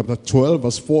 Look at chapter 12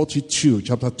 verse 42.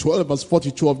 Chapter 12 verse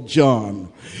 42 of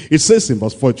John. It says in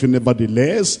verse 42,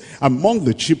 nevertheless, among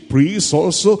the chief priests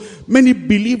also, many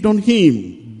believed on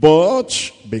him.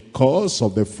 But because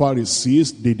of the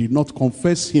Pharisees, they did not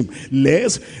confess him,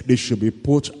 lest they should be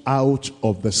put out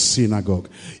of the synagogue.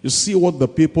 You see what the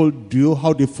people do,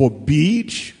 how they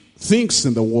forbid things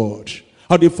in the world.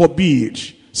 How they forbid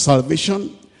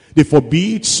salvation. They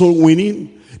forbid soul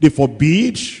winning. They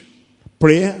forbid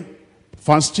prayer,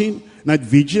 fasting. night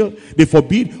vigil. They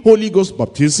forbid Holy Ghost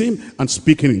baptism and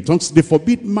speaking in tongues. They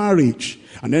forbid marriage.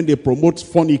 And then they promote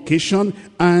fornication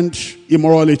and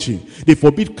immorality. They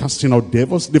forbid casting out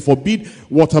devils. They forbid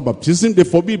water baptism. They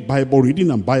forbid Bible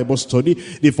reading and Bible study.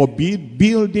 They forbid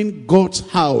building God's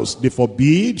house. They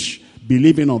forbid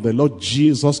believing on the Lord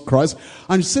Jesus Christ.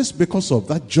 And it says because of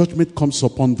that, judgment comes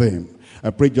upon them.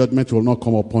 I pray judgment will not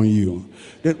come upon you.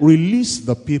 Then release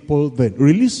the people then.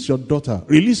 Release your daughter.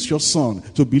 Release your son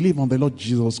to believe on the Lord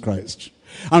Jesus Christ.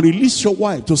 And release your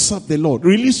wife to serve the Lord.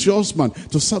 Release your husband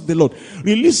to serve the Lord.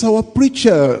 Release our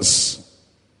preachers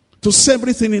to say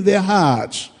everything in their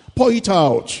heart. Pour it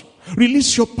out.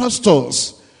 Release your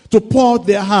pastors to pour out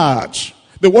their heart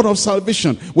the word of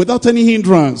salvation without any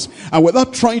hindrance and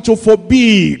without trying to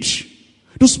forbid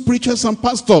those preachers and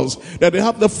pastors that they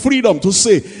have the freedom to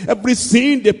say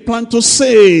everything they plan to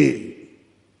say.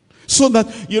 So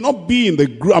that you not be in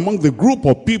among the group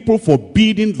of people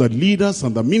forbidding the leaders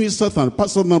and the ministers and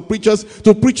pastors and preachers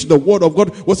to preach the word of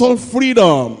God with all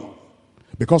freedom.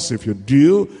 Because if you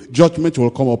do, judgment will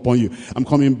come upon you. I'm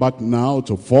coming back now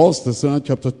to 1 Thessalonians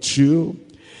chapter 2,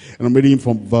 and I'm reading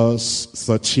from verse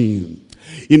 13.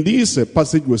 In this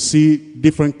passage, we see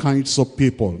different kinds of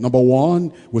people. Number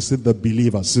one, we see the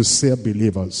believers, sincere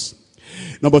believers.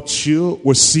 Number two,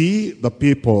 we see the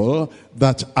people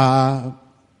that are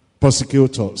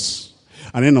persecutors.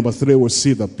 And then number three, we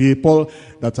see the people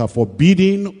that are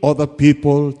forbidding other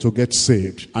people to get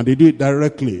saved. And they do it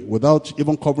directly without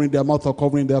even covering their mouth or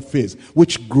covering their face.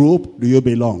 Which group do you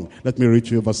belong? Let me read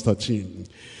to you verse 13.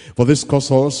 For this cause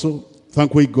also,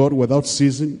 thank we God without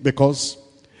ceasing, because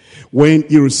when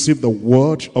you received the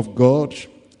word of God,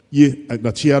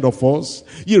 that ye heard of us,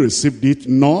 ye received it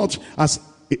not as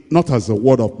the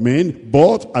word of men,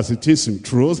 but as it is in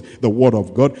truth, the word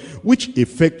of God, which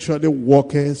effectually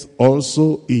worketh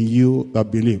also in you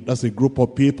that believe. That's a group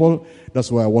of people.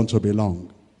 That's where I want to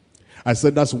belong. I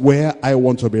said that's where I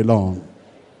want to belong.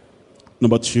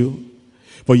 Number two,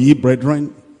 for ye,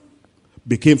 brethren,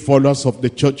 became followers of the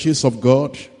churches of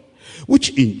God,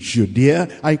 which in Judea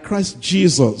are Christ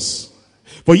Jesus.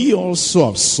 For ye also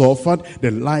have suffered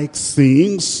the like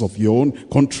things of your own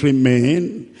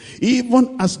countrymen,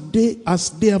 even as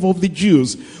they have of the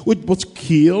Jews, which both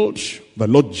killed the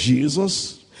Lord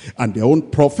Jesus and their own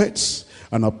prophets,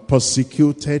 and have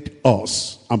persecuted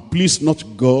us, and pleased not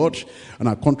God, and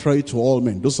are contrary to all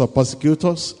men. Those are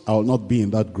persecutors. I will not be in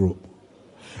that group.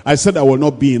 I said I will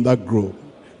not be in that group.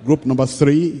 Group number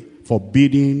three,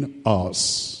 forbidding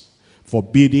us.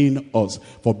 Forbidding us.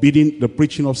 Forbidding the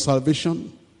preaching of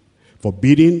salvation.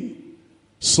 Forbidding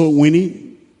soul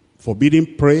winning.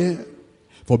 Forbidding prayer.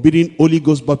 Forbidding Holy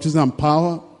Ghost baptism and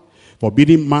power.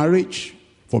 Forbidding marriage.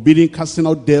 Forbidding casting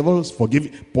out devils.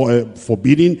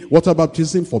 Forbidding water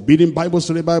baptism. Forbidding Bible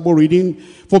study, Bible reading.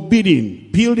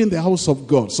 Forbidding building the house of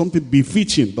God. Something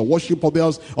befitting the worship of the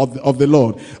house of the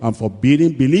Lord. And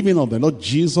forbidding believing on the Lord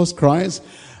Jesus Christ.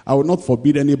 I will not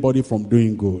forbid anybody from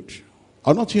doing good.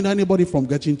 I'll not hinder anybody from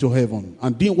getting to heaven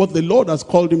and doing what the Lord has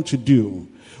called him to do.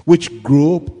 Which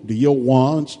group do you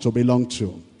want to belong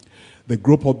to? The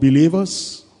group of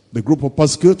believers, the group of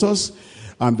persecutors,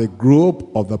 and the group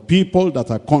of the people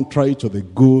that are contrary to the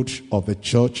good of the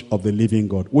church of the living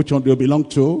God. Which one do you belong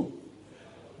to?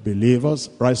 Believers.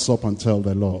 Rise up and tell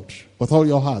the Lord with all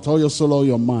your heart, all your soul, all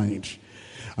your mind,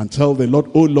 and tell the Lord,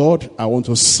 oh Lord, I want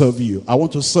to serve you. I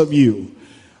want to serve you.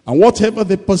 And whatever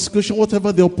the persecution,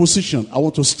 whatever the opposition, I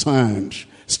want to stand.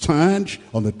 Stand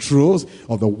on the truth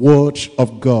of the word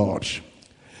of God.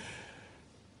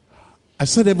 I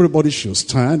said everybody should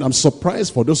stand. I'm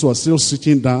surprised for those who are still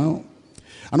sitting down.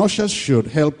 And ushers should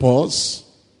help us.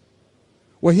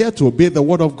 We're here to obey the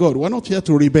word of God. We're not here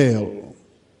to rebel.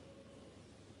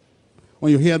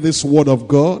 When you hear this word of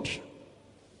God, you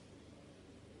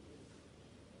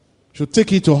should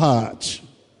take it to heart.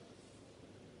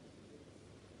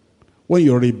 When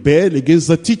you rebel against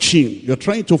the teaching, you're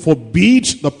trying to forbid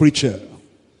the preacher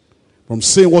from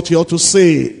saying what he ought to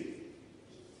say.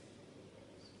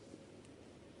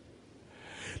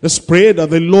 Let's pray that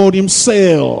the Lord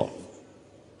himself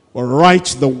will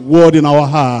write the word in our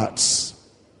hearts.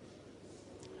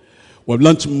 We've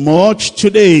learned much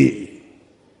today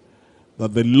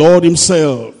that the Lord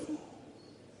himself,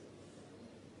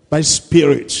 by his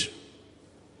Spirit,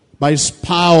 by his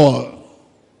power,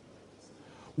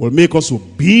 will make us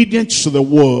obedient to the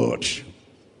word.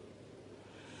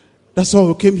 That's why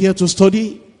we came here to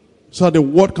study, so that the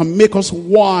word can make us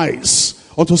wise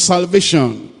unto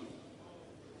salvation.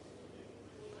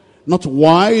 Not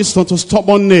wise unto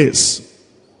stubbornness.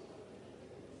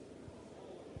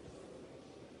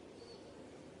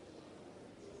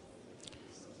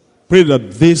 Pray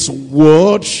that this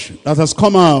word that has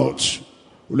come out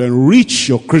will enrich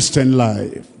your Christian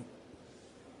life.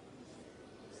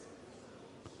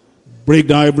 Break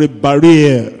down every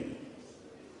barrier.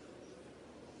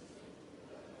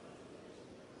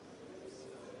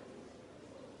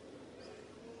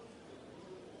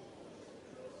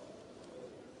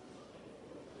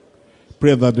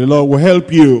 Pray that the Lord will help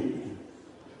you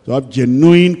to have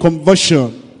genuine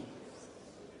conversion.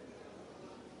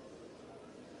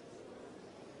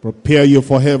 Prepare you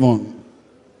for heaven.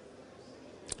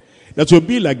 That will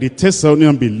be like the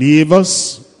Thessalonian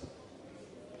believers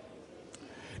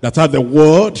that had the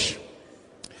word,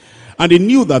 and they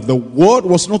knew that the word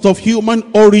was not of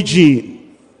human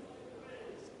origin,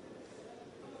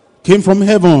 came from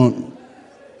heaven.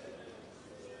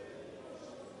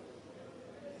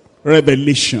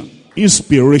 Revelation,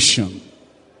 inspiration.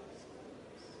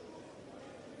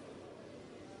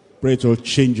 Pray to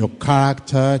change your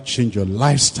character, change your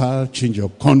lifestyle, change your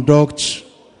conduct,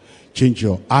 change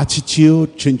your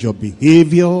attitude, change your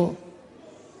behavior.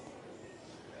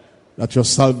 That your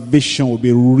salvation will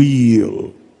be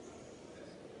real.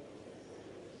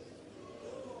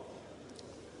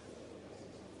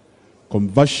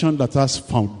 Conversion that has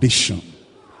foundation.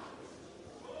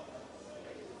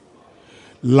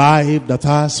 Life that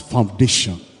has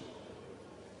foundation.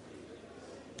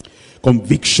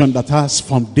 Conviction that has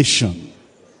foundation.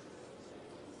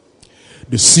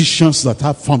 Decisions that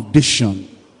have foundation.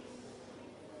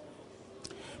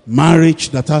 Marriage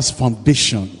that has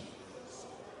foundation.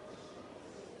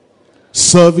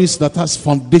 Service that has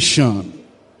foundation.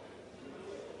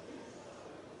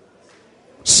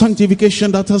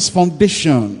 Sanctification that has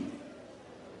foundation.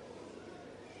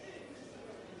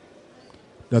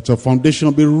 That your foundation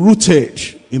will be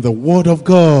rooted in the Word of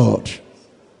God.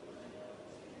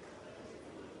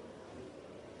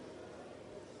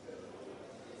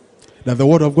 That the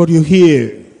Word of God you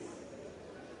hear,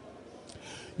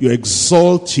 you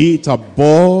exalt it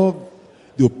above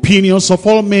the opinions of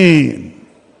all men.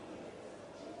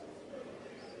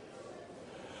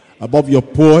 Above your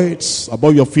poets,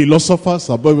 above your philosophers,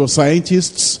 above your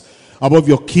scientists, above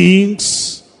your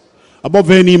kings,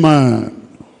 above any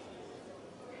man.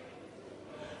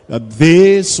 That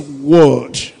this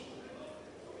word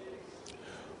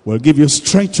will give you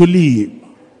strength to live,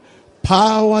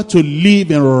 power to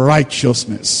live in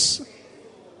righteousness,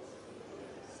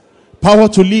 power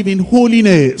to live in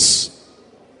holiness.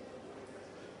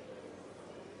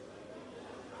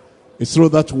 It's through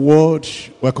that word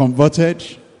we're converted.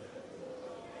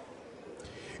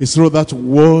 It's through that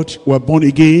word we're born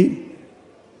again.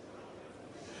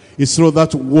 It's through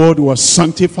that word we're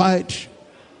sanctified.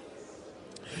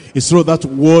 It's through that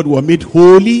word we're made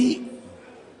holy.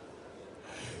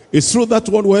 It's through that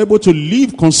word we're able to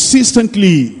live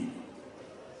consistently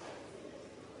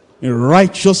in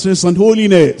righteousness and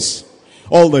holiness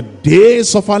all the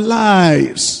days of our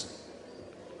lives.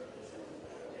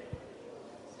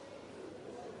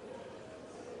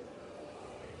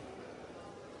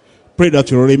 Pray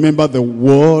that you remember the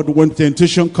word when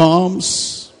temptation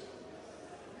comes,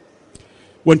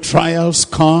 when trials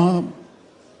come,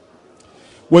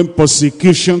 when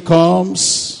persecution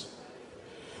comes,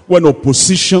 when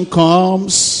opposition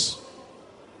comes.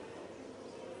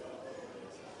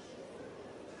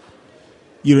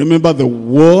 You remember the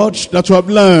word that you have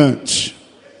learned.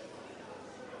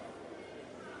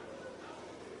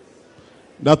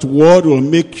 That word will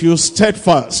make you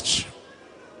steadfast,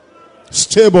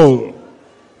 stable,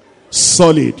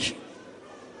 solid.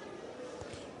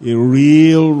 A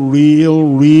real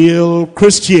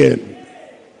Christian.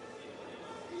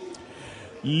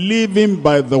 Living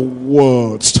by the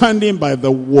word, standing by the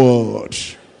word,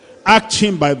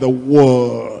 acting by the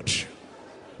word,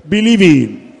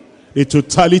 believing the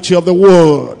totality of the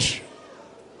word.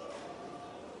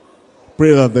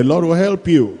 Pray that the Lord will help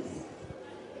you.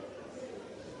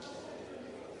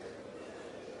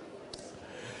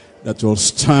 That will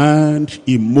stand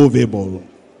immovable.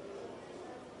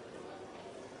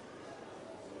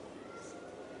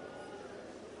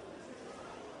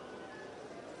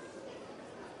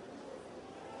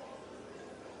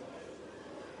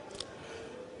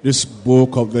 This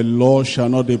book of the law shall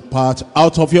not depart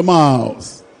out of your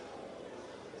mouth,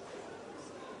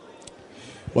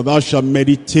 but thou shalt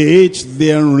meditate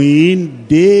therein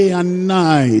day and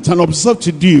night, and observe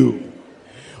to do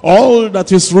all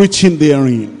that is written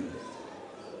therein.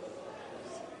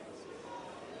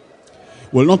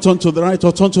 Will not turn to the right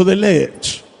or turn to the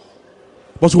left,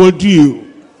 but will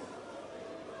do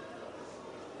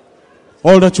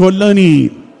all that you are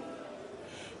learning.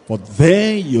 For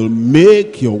then you'll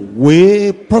make your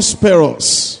way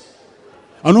prosperous,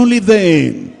 And only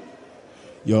then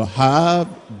you'll have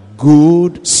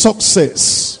good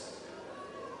success.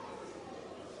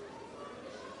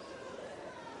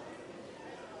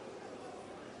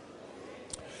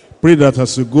 Pray that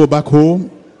as you go back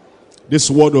home, this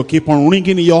word will keep on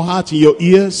ringing in your heart, in your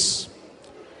ears.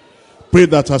 Pray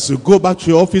that as you go back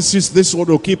to your offices, this word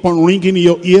will keep on ringing in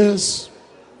your ears.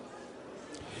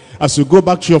 As you go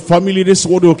back to your family, this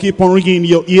word will keep on ringing in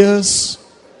your ears.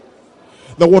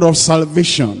 The word of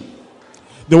salvation,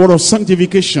 the word of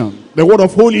sanctification, the word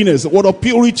of holiness, the word of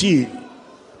purity.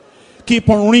 Keep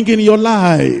on ringing in your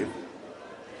life.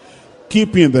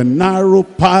 Keeping the narrow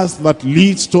path that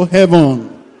leads to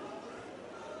heaven.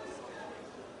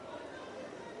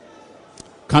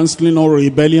 Canceling all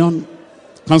rebellion,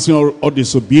 canceling all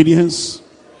disobedience,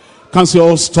 canceling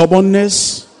all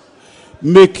stubbornness,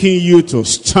 making you to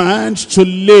stand to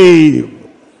live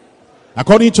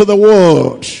according to the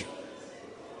word.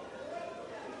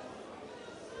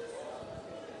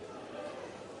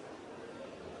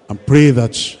 And pray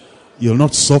that you'll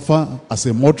not suffer as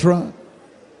a murderer,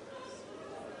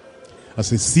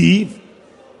 as a thief,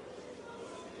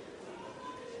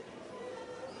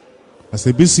 as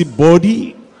a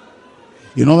busybody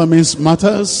in other men's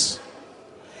matters.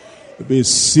 Be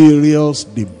serious,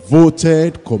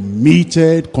 devoted,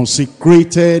 committed,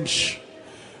 consecrated,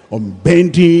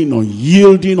 unbending,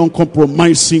 unyielding,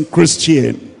 uncompromising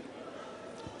Christian.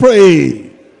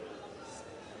 Pray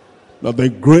that the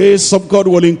grace of God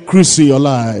will increase in your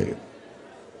life.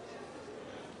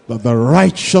 That the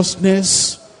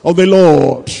righteousness of the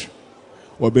Lord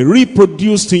will be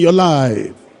reproduced in your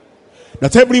life.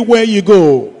 That everywhere you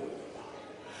go,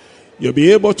 you'll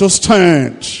be able to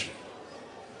stand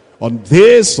on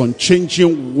this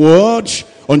unchanging word,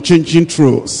 unchanging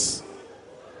truth.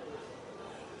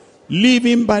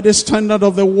 Living by the standard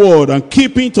of the word and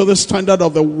keeping to the standard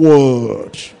of the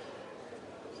word.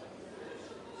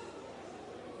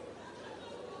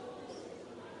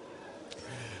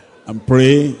 And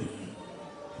pray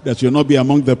that you'll not be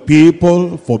among the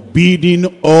people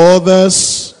forbidding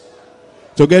others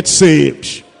to get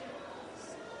saved.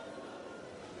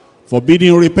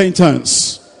 Forbidding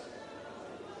repentance.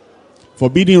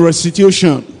 Forbidding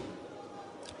restitution.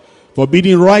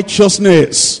 Forbidding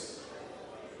righteousness.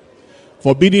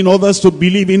 Forbidding others to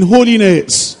believe in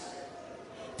holiness.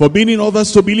 Forbidding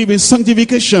others to believe in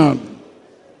sanctification.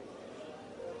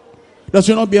 That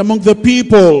you'll not be among the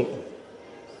people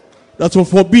that will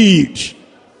forbid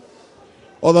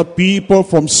other people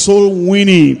from soul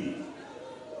winning.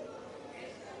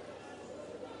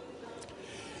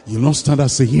 You'll not stand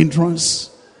as a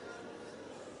hindrance,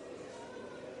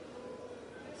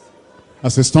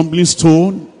 as a stumbling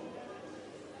stone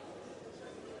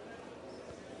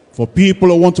for people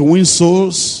who want to win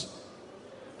souls,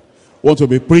 want to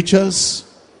be preachers,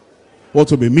 want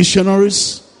to be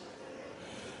missionaries.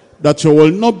 That you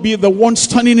will not be the one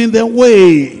standing in their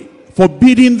way,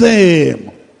 forbidding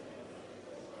them.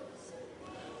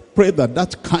 Pray that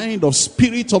that kind of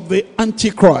spirit of the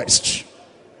Antichrist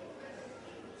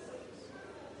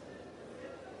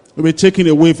will be taken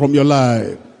away from your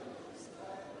life.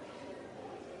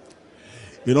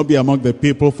 You'll not be among the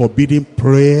people forbidding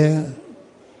prayer,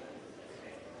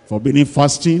 forbidding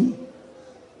fasting,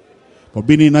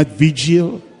 forbidding night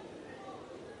vigil,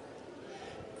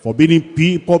 forbidding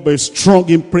people be strong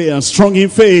in prayer and strong in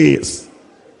faith.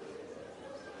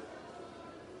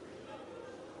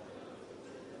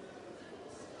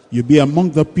 You be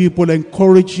among the people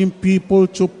encouraging people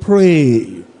to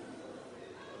pray,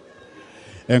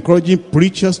 encouraging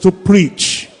preachers to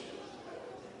preach,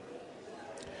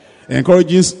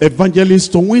 encouraging evangelists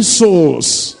to win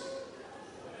souls.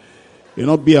 You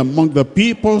not be among the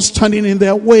people standing in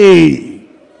their way.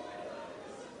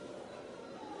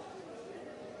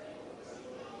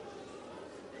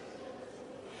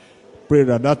 Pray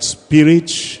that that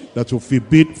spirit that will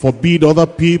forbid other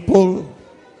people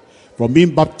from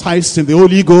being baptized in the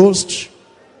Holy Ghost,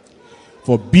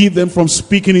 forbid them from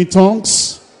speaking in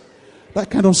tongues, that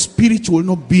kind of spirit will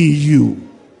not be in you.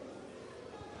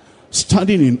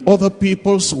 Standing in other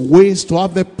people's ways to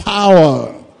have the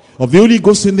power of the Holy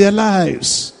Ghost in their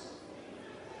lives.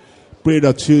 Pray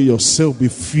that you yourself be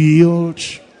filled,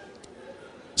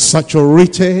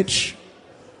 saturated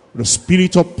with the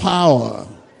spirit of power,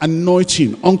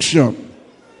 anointing, unction.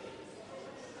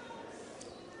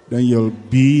 Then you'll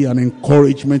be an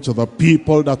encouragement to the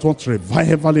people that want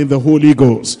revival in the Holy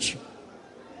Ghost.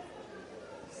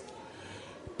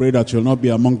 Pray that you'll not be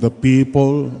among the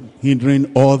people hindering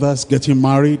others getting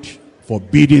married,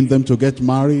 forbidding them to get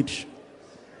married,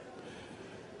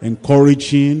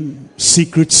 encouraging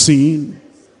secret sin,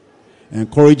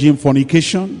 encouraging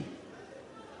fornication,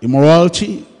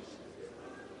 immorality.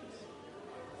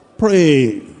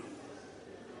 Pray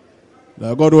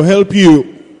that God will help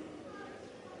you.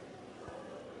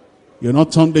 You're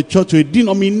not turn the church to a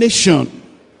denomination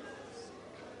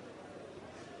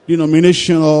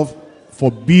of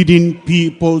forbidding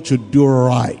people to do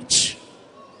right.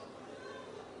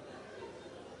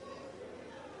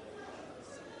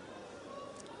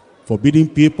 Forbidding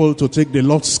people to take the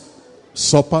Lord's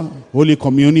Supper, Holy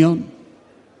Communion.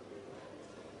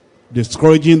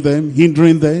 Discouraging them,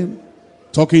 hindering them,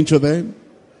 talking to them.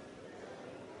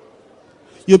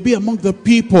 You'll be among the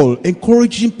people,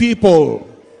 encouraging people,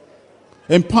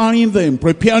 empowering them,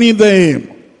 preparing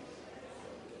them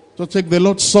to take the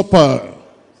Lord's Supper.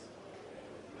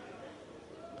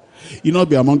 You'll not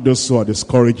be among those who are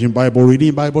discouraging Bible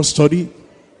reading, Bible study.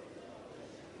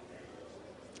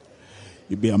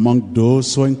 You'll be among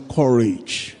those who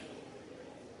encourage,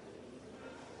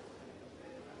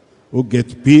 who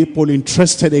get people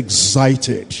interested,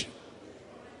 excited.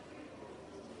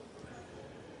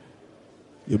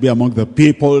 You'll be among the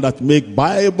people that make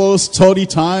Bible study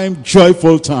time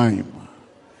joyful time,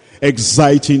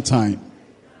 exciting time,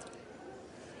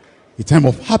 a time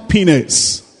of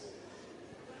happiness,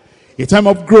 a time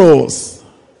of growth,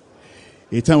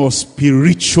 a time of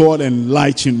spiritual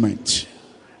enlightenment.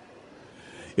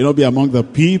 You'll be among the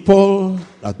people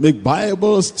that make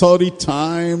Bible study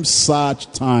time sad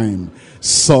time,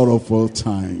 sorrowful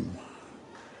time.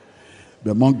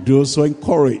 Be among those who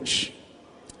encourage,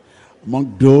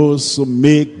 among those who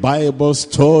make Bible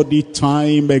study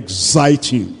time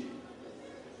exciting.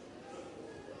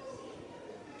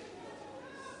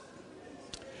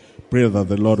 Pray that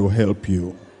the Lord will help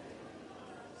you.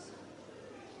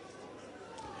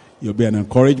 You'll be an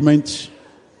encouragement,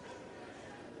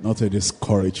 not a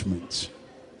discouragement.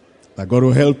 That God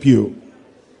will help you.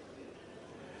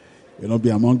 You'll not be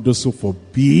among those who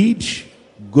forbid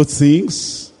good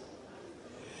things.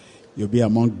 You'll be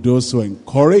among those who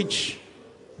encourage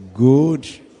good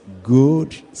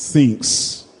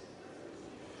things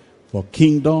for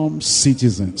kingdom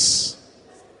citizens.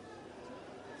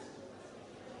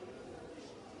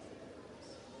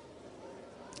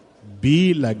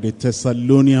 Be like the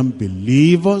Thessalonian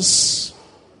believers.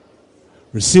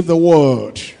 Receive the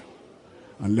word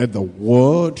and let the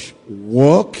word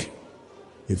work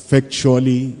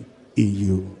effectually in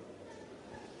you.